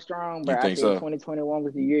going strong, but You I think said so? 2021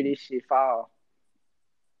 was the year this shit fall.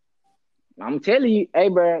 I'm telling you, hey,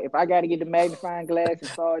 bro, if I got to get the magnifying glass and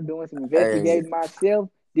start doing some investigating myself,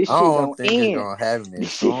 this I shit don't gonna think end. it's gonna happen.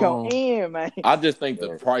 This shit gonna end, man. I just think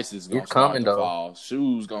the price is gonna It's start coming, to though. fall.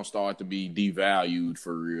 Shoes gonna start to be devalued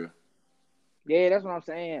for real. Yeah, that's what I'm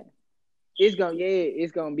saying. It's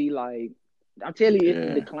gonna be like, I'm telling you,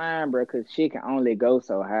 it's the decline, bro, because shit can only go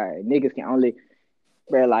so high. Niggas can only,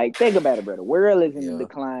 bro, like, think about it, bro. The world is in the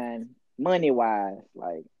decline, money-wise.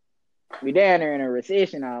 Like, we down there in a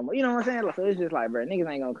recession almost. You know what I'm saying? Like, so it's just like, bro, niggas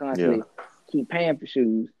ain't gonna constantly keep paying for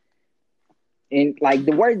shoes. And, like,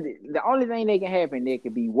 the only thing that can happen that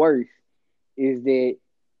could be worse is that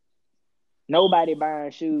nobody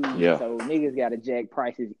buying shoes, so niggas got to jack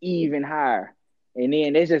prices even higher. And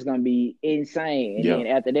then it's just gonna be insane. And then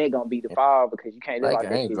after that, gonna be the fall because you can't live out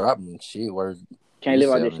that ain't shit. dropping shit worth. Can't live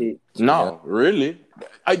out that shit. No, really.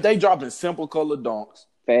 They dropping simple color dunks.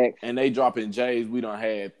 Facts. And they dropping J's we done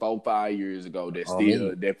had 4-5 years ago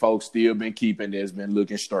that folks still been keeping that's been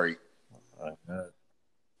looking straight.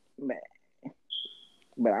 Man.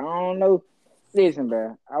 But I don't know. Listen,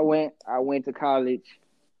 bro. I went to college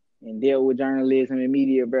and dealt with journalism and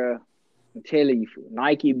media, bro. I'm telling you,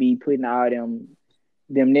 Nike be putting all them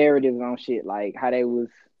narratives on shit, like how they was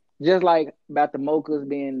just like about the mochas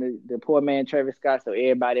being the poor man Travis Scott, so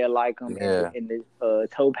everybody will like them, and the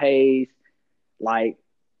toupes, like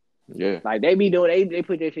they be doing they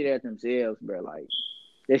put that shit out themselves, bro. Like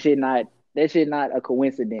that shit not a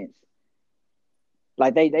coincidence.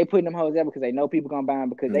 Like they putting them hoes out because they know people gonna buy them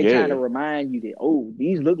because they trying to remind you that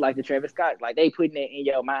these look like the Travis Scott. Like they putting that in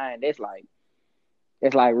your mind. That's like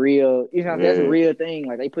real. You know, that's a real thing.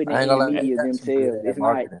 Like they putting it in the media themselves. It's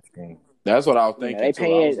not. That's what I was thinking.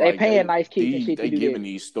 They paying nice kicks and shit to do that. They giving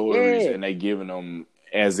these stories and they giving them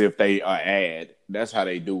as if they are ad. That's how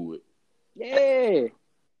they do it. Yeah,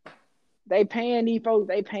 they paying these folks.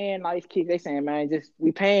 They paying nice kicks. They saying, man,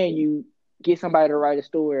 we paying you. Get somebody to write a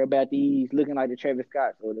story about these looking like the Travis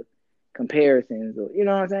Scotts or the comparisons, or you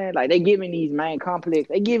know what I'm saying? Like they giving these main complex.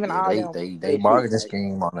 They giving all them. They marketing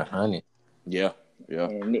scheme on 100. Yeah.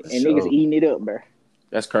 And niggas eating it up, bro.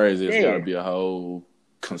 That's crazy. There's got to be a whole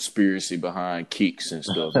conspiracy behind kicks and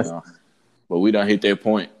stuff now. But we done hit that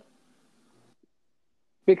point.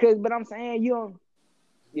 But I'm saying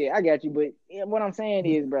I got you. But what I'm saying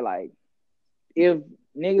is, bro, like if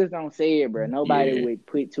niggas don't say it, bro, nobody would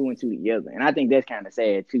put two and two together. And I think that's kind of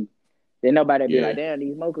sad too. That nobody be like, damn,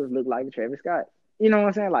 these mochas look like the Travis Scott. You know what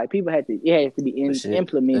I'm saying? Like it has to be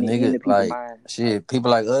implemented in the people's mind. Shit,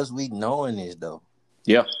 people like us, we knowing this though.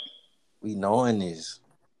 Yeah. We knowing this.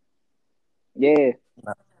 Yeah.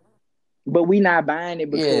 But we not buying it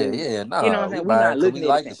because you know what I'm saying? We not looking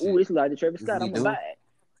at it saying, this is like the Travis Scott, I'm gonna buy it.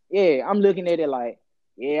 Yeah, I'm looking at it like,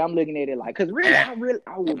 because really, I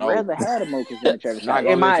would rather have the mochas than the Travis Scott.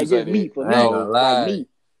 It might just me for me. Like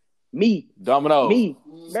me. Domino. Me.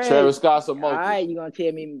 Travis Scott's a mocha. All right, you gonna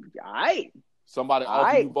tell me, all right. Somebody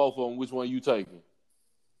offer you both of them, which one you taking?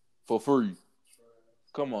 For free.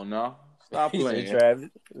 Come on now. Stop playing. Travis.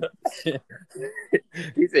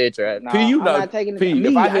 He said Travis. Nah, P, you know, P,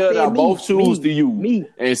 if I held out both shoes to you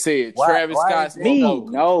and said Travis Scott's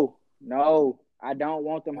mocha. No, I don't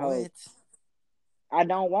want them hoes. I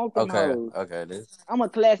don't want them hoes. Okay, I'm a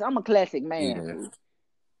classic man. Yeah.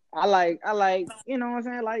 I like, you know what I'm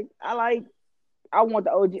saying? Like, I want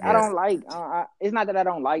the OG. Yeah. I don't like. It's not that I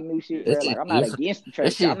don't like new shit. Like I'm not against the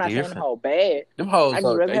Travis. I'm not saying them hoes bad. Them hoes, I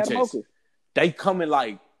just rather have the mochas. They coming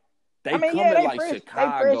like. They like fresh,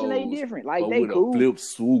 Chicago. They fresh and they different. Like they with cool. A flip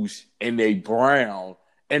swoosh and they brown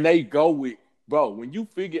and they go with when you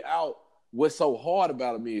figure out what's so hard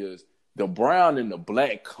about them is the brown and the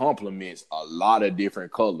black complements a lot of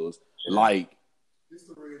different colors. Like it's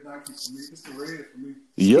the red Nike for me. It's the red for me.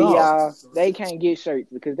 Yeah, see, they can't get shirts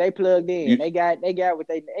because they plugged in. They got what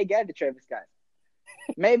they got the Travis Scott.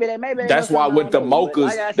 Maybe that's why with the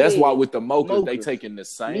mochas. Like that's why with the mochas they taking the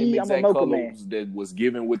same exact colors that was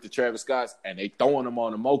given with the Travis Scotts and they throwing them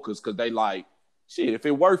on the mochas because they like shit. If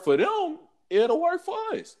it worked for them, it'll work for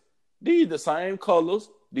us. These the same colors.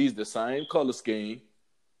 These the same color scheme.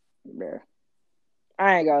 Bruh.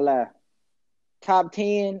 I ain't gonna lie. top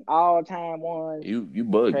 10 all time ones. You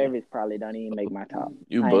bugging. Travis probably don't even make my top.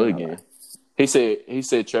 You I ain't gonna lie. bugging. He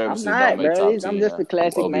said Travis I'm don't not, make bro. top 10. I'm just a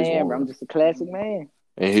classic of his man, bro. I'm ones just a classic man.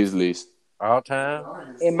 in his list. All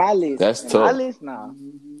time. In my list. That's in tough. my list, nah.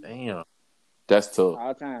 Damn. That's tough.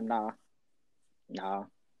 All time, nah.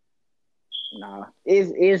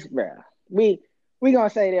 It's bro. We gonna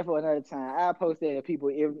say that for another time. I'll post that to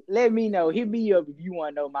people. Let me know. Hit me up if you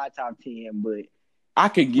want to know my top 10. But I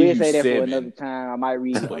could give we'll you say that 7. for another time. I might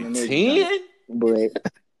read it on the next 10?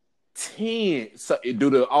 But 10. So, do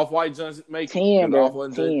the off-white Jones make it? 10, Do the bro.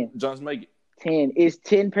 off-white 10. Jones make it? 10. It's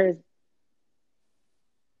 10 pairs.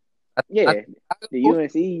 Yeah, the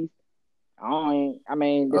UNCs. I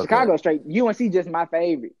mean, the Chicago straight. UNC just my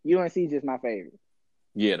favorite.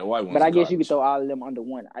 Yeah, the white ones. But I guess garbage. you could throw all of them under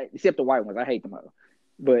one, except the white ones. I hate them all.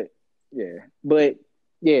 But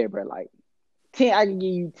yeah, bro. Like 10, I can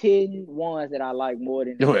give you 10 ones that I like more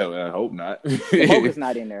than. Well, I hope not. The Mocha's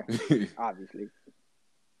not in there, obviously.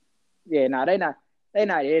 Yeah, no, they not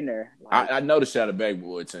in there. Like, I know the Shadow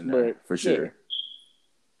Backboards in there for sure. Yeah.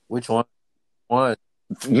 Which one? One.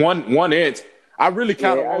 One inch. I really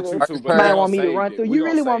kind of want you to, but might want me to run through. You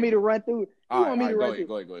really want me to run through? Go ahead.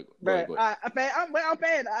 I'm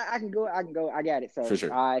bad. I can go. I got it. So for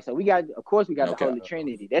sure. All right. So we got the Holy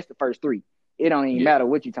Trinity. That's the first 3. It don't even matter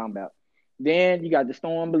what you talking about. Then you got the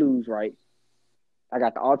Storm Blues, right? I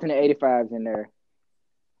got the alternate 85s in there.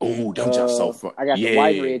 Oh, them just so fun. I got the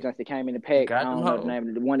white red joints that came in the pack. I don't know the name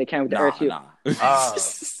of the one that came with the earth chip.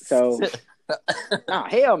 So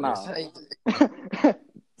hell no.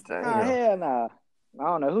 Hell no. I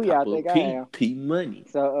don't know who y'all think I am. P money.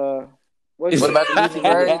 So what about the Lucha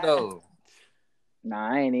Grade though?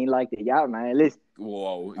 Nah, I ain't even like that. Y'all, man, listen.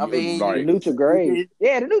 Whoa. I mean, the Lucha Grade.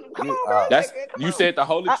 Yeah, the Lucha. Come on, bro. You said the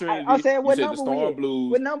Holy Trinity. I said what you said number the Storm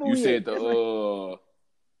Blues. What number you said the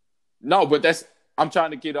No, but that's I'm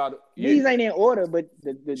trying to get out of these ain't in order, but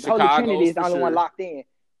the Holy Trinity is the only one locked in.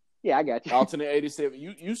 Yeah, I got you. Alternate 87.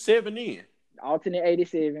 You 7 in. Alternate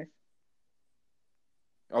 87.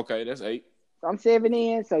 Okay, that's 8. So I'm 7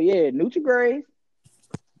 in. So yeah, Lucha Grays.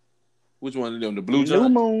 Which one of them? The Blue New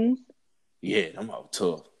Moons. Yeah, them all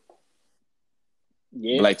tough.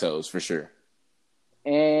 Yeah. Black Toes for sure.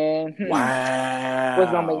 And wow.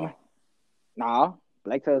 What's gonna make my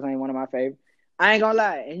Black Toes ain't one of my favorites. I ain't gonna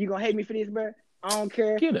lie, and you gonna hate me for this, bro. I don't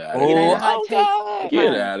care. Get out of here.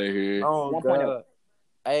 Get out of here. Oh, 1.0.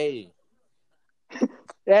 Hey.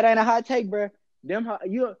 That ain't a hot take, bro.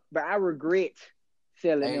 But I regret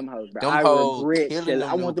selling them hoes, bro. I regret selling.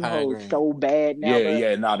 I want them hoes so bad now.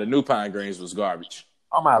 Yeah. The new Pine Greens was garbage.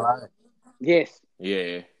 Oh my life. Yes.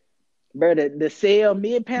 Yeah. Bro, the sale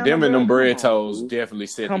mid-pound. Them and them bread toes definitely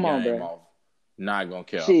set the game off. Not gonna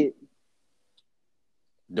care. Shit.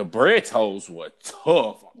 The bread toes were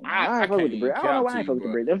tough. I ain't fuck with the bread. I don't know why I ain't fuck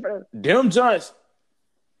with the bread. Them joints.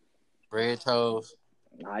 Bread toes.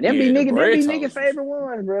 Nah, them be nigga favorite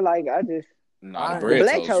ones, bro. Like, I just. Nah, the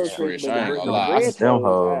bread toes fresh. I ain't gonna lie. I don't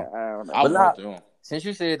know. I want them. Since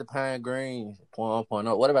you said the Pine Greens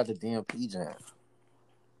 1.0, what about the DMP jam?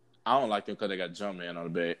 I don't like them because they got Jumpman on the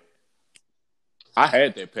back. I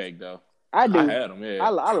had that pack, though. I do. I had them, yeah. I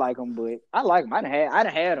like them, but I like them. I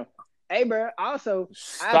done had them. Hey, bro, also,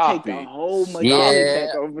 I take the whole Magali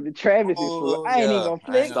pack over the Travis's foot. I ain't even gonna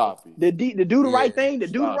flex. Stop it. The do the right thing,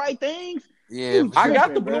 the right things. Yeah, I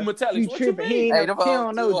got the blue metallics. What you mean? He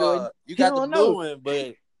don't know, Jordan. You got the blue one,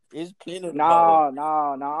 but it's plenty of No.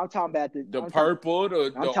 I'm talking about the purple,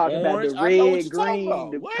 the I'm talking orange. about the red, green,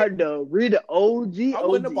 the red, the OG. I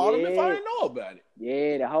wouldn't have bought them if I didn't know about it.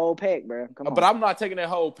 Yeah, the whole pack, bro. Come on. But I'm not taking that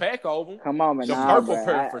whole pack over. Come on, man. The purple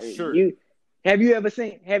pack for sure. Have you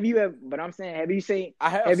seen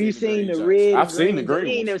the red? I've seen the green.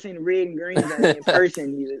 You ain't never seen the red and green in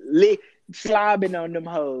person. Slobbing on them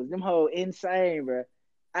hoes. Them hoes insane, bro.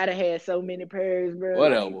 I'd have had so many pairs, bro.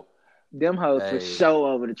 Whatever. Them hoes for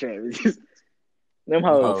sure over the Travis. Them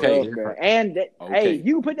hoes, bro. And hey,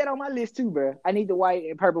 you can put that on my list too, bro. I need the white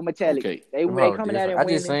and purple metallic. Okay. They coming out in I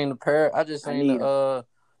just seen the pair. I just seen the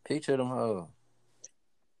picture of them hoes.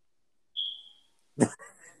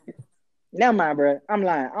 Never mind, bro. I'm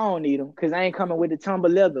lying. I don't need them because I ain't coming with the tumble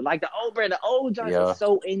leather. Like the old joints are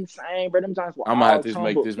so insane, bro. Them joints were I'm gonna have to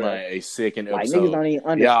make this man a second episode. Like niggas don't even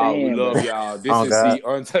understand. Y'all, we love y'all. This is the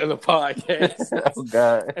Untailored Podcast. Oh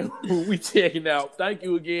God, we checking out. Thank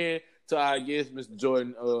you again to our guest, Mr.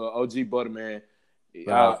 Jordan, OG Butterman.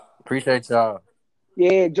 Appreciate y'all.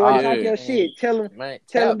 Yeah, Jordan, talk your shit. Tell him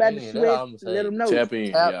about the sweat. Let him know. Tap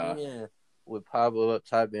in with pop-up.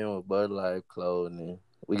 Type in with ButterLife Co. And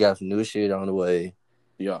we got some new shit on the way.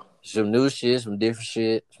 Yeah. Some new shit, some different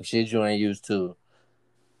shit, some shit you ain't used to.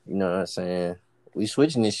 You know what I'm saying? We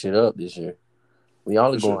switching this shit up this year. We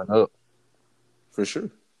only For going up. For sure.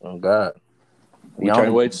 Oh God. We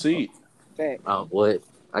can't wait to see it. Fact. Oh, what?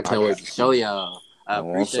 I can't wait to show y'all. I Know what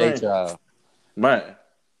I'm appreciate saying? y'all. Man.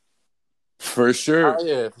 For sure. Oh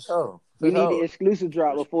yeah, for sure. For We need sure. the exclusive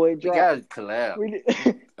drop before it We drops. got to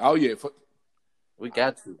collab. Oh, yeah. We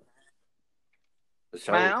got to. For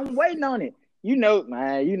sure. Man, I'm waiting on it. You know,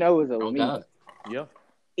 man. You know it's over Oh me. God. Yeah.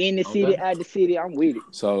 In the city, out the city, I'm with it.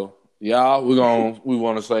 So, y'all, we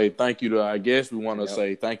want to say thank you to our guests. We want to Yep.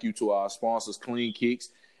 say thank you to our sponsors, Clean Kicks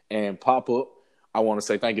and Pop Up. I want to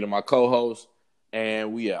say thank you to my co-host,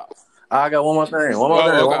 and we out. I got one more thing. Okay, All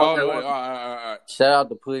right. Shout out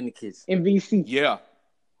to Put in the Kitchen. MVC. Yeah.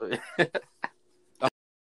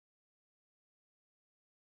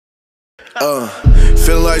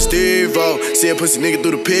 Feeling like Steve-O, see a pussy nigga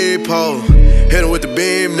through the peephole. Hit him with the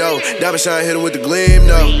beam, no. Diamond shine, hit him with the gleam,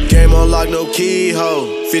 no. Game on lock, no keyhole.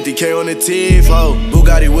 50K on the T-Fo.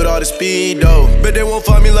 Bugatti with all the speed, though. Bet they won't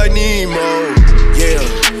find me like Nemo. Yeah.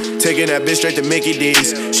 Taking that bitch straight to Mickey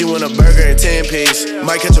D's. She want a burger and 10-piece.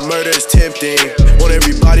 Might catch a murder, it's tempting. Want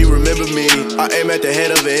everybody remember me. I aim at the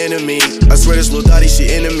head of an enemy. I swear this little Dottie,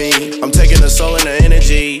 she into me. I'm taking her soul and her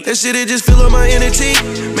energy. That shit, it just fill up my energy.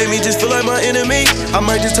 Make me just feel like my enemy. I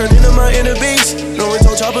might just turn into my inner beast. No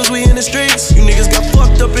told choppers, we in the streets. You niggas got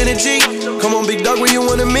fucked up energy. Come on, big dog, where you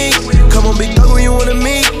wanna meet? Come on, big dog, where you wanna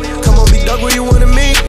meet? Come on, big dog, where you wanna meet?